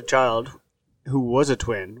adopt a child who was a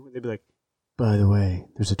twin, they'd be like, by the way,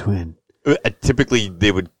 there's a twin. Typically,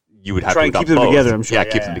 you would have Try to and adopt keep them both. together, I'm sure. Yeah,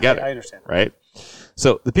 keep them together. I understand. Right?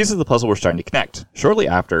 So the pieces of the puzzle were starting to connect. Shortly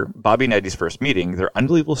after Bobby and Eddie's first meeting, their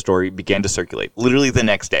unbelievable story began to circulate, literally the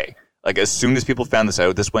next day. Like, as soon as people found this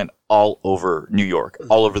out, this went all over New York,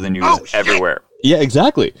 all over the news, everywhere. Yeah,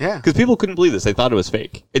 exactly. Yeah. Because people couldn't believe this. They thought it was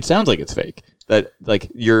fake. It sounds like it's fake. That, like,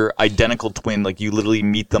 your identical twin, like, you literally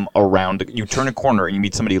meet them around, you turn a corner and you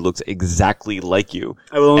meet somebody who looks exactly like you.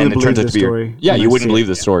 I will only and it believe turns out this to be story. Yeah, when you I wouldn't see believe it.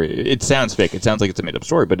 the story. It sounds fake. It sounds like it's a made-up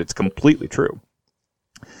story, but it's completely true.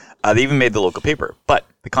 They even made the local paper. But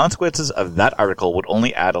the consequences of that article would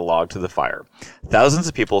only add a log to the fire. Thousands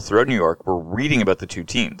of people throughout New York were reading about the two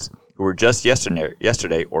teens, who were just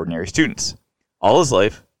yesterday ordinary students. All his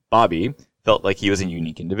life, Bobby felt like he was a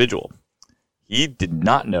unique individual. He did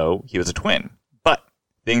not know he was a twin, but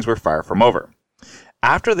things were far from over.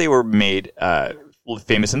 After they were made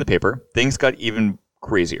famous in the paper, things got even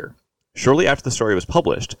crazier. Shortly after the story was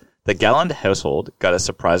published, the Galland household got a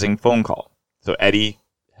surprising phone call. So Eddie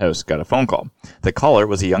House got a phone call. The caller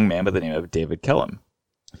was a young man by the name of David Kellum.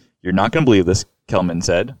 You're not going to believe this, Kellman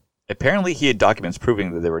said. Apparently, he had documents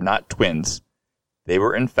proving that they were not twins. They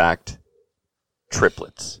were, in fact,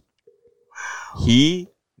 triplets. He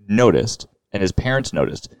noticed, and his parents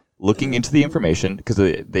noticed, looking into the information, because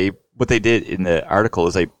what they did in the article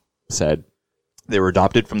is they said they were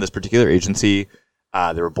adopted from this particular agency.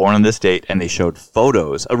 They were born on this date, and they showed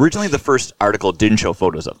photos. Originally, the first article didn't show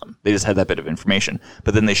photos of them. They just had that bit of information.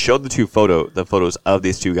 But then they showed the photos of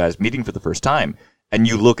these two guys meeting for the first time, and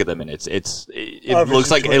you look at them, and it looks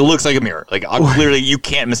like a mirror. Like, clearly, you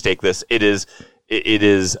can't mistake this. It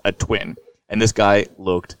is a twin, and this guy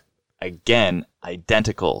looked again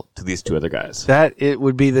identical to these two other guys. That it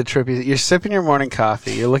would be the trippy. You're sipping your morning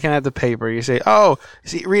coffee. You're looking at the paper. You say,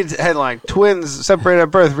 read the headline: "Twins separated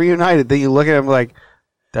at birth, reunited." Then you look at him like,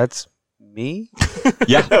 "That's me."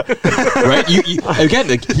 Yeah, right. Again,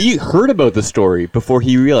 like, he heard about the story before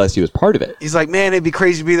he realized he was part of it. He's like, "Man, it'd be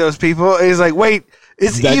crazy to be those people." And he's like, "Wait,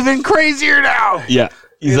 it's even crazier now." Yeah,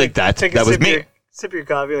 he's like, that was me. Sip your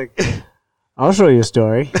coffee, like, I'll show you a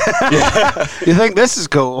story. You think this is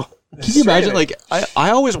cool? Can you imagine? Like,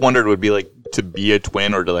 I always wondered what it would be like to be a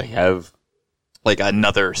twin or to like have like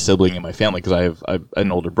another sibling in my family, because I have an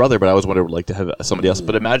older brother, but I always wondered what it would like to have somebody else.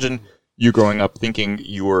 But imagine you growing up thinking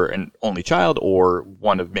you were an only child or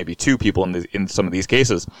one of maybe two people in some of these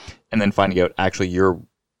cases, and then finding out actually you're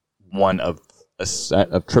one of a set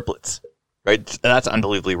of triplets. Right? That's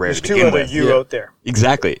unbelievably rare. There's two other you out there.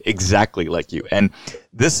 Exactly like you. And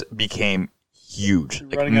this became huge,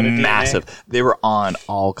 like massive. They were on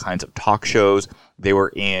all kinds of talk shows. They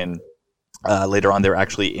were in later on. They were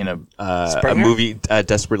actually in a movie,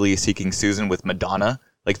 Desperately Seeking Susan, with Madonna.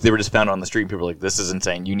 Like, they were just found on the street, and people were like, "This is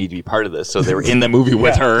insane. You need to be part of this." So they were in the movie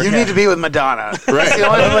with her. You need to be with Madonna. Right? That's the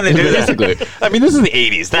only one they do that. Basically, I mean, this is the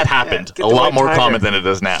 '80s. That happened a lot more common than it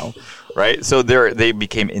does now. Right? So they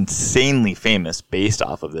became insanely famous based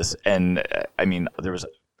off of this, and I mean, there was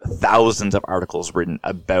thousands of articles written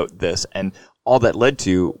about this, and all that led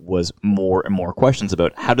to was more and more questions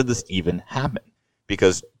about how did this even happen?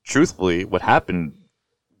 Because truthfully, what happened,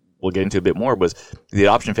 we'll get into a bit more, was the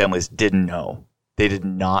adoption families didn't know. They did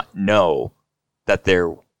not know that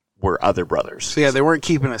there were other brothers. So yeah, they weren't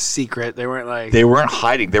keeping a secret. They weren't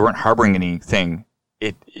hiding. They weren't harboring anything.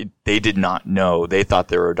 They did not know. They thought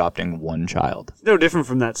they were adopting one child. It's no different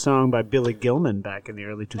from that song by Billy Gilman back in the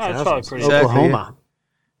early 2000s. Oklahoma.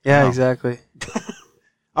 Yeah, exactly.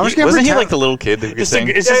 Wasn't he like the little kid that you could sing?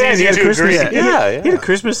 It's just easy to agree. He had a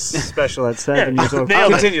Christmas special at 7 years old.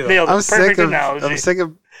 I'm sick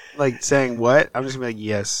of like saying what. I'm just gonna be like,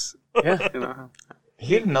 yes. Yeah. You know?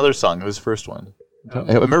 He had another song. His first one. I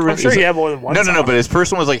remember. I'm sure he had more than one. No. But his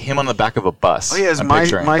first one was like him on the back of a bus. Oh yeah, it's I'm my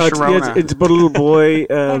picturing. Sharona. It's about a little boy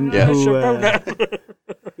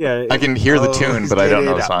Yeah, I can hear the tune, but I don't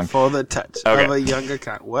know the song. For the touch of a younger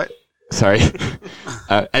kind. What? Sorry.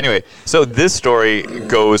 Anyway, so this story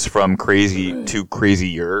goes from crazy to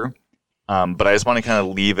crazier. But I just want to kind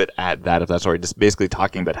of leave it at that, if that's all right. Just basically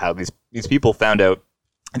talking about how these people found out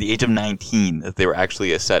at the age of 19 that they were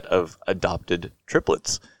actually a set of adopted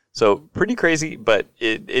triplets. So pretty crazy, but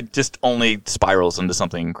it just only spirals into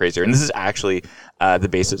something crazier. And this is actually the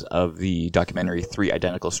basis of the documentary 3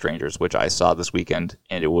 Identical Strangers, which I saw this weekend,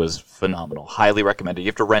 and it was phenomenal. Highly recommended. You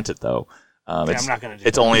have to rent it though. I'm not going to do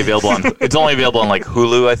It's only available on like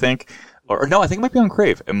Hulu, I think. Or no, I think it might be on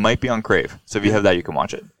Crave. It might be on Crave. So if you have that, you can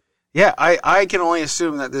watch it. Yeah, I can only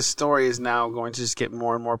assume that this story is now going to just get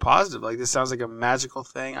more and more positive. Like, this sounds like a magical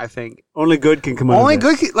thing. I think Only good can come out only of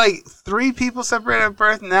this. good, like 3 people separated at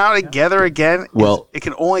birth now together again. Well, it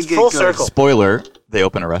can only get full good. circle. Spoiler, they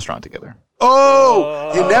open a restaurant together.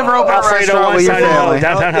 Oh, you never open a Alfredo, restaurant one with your side of family.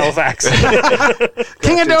 downtown Halifax.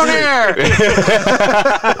 King of Donair.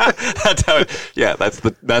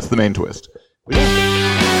 That's the main twist.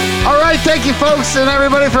 All right, thank you, folks, and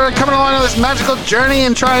everybody for coming along on this magical journey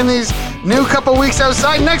and trying these new couple weeks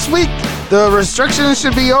outside. Next week, the restrictions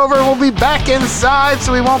should be over. We'll be back inside,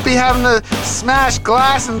 so we won't be having to smash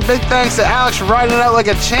glass. And big thanks to Alex for riding it out like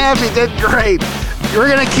a champ. He did great. We're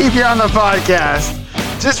going to keep you on the podcast.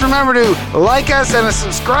 Just remember to like us and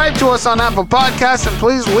subscribe to us on Apple Podcasts, and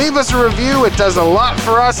please leave us a review. It does a lot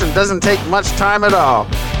for us and doesn't take much time at all.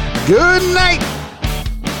 Good night.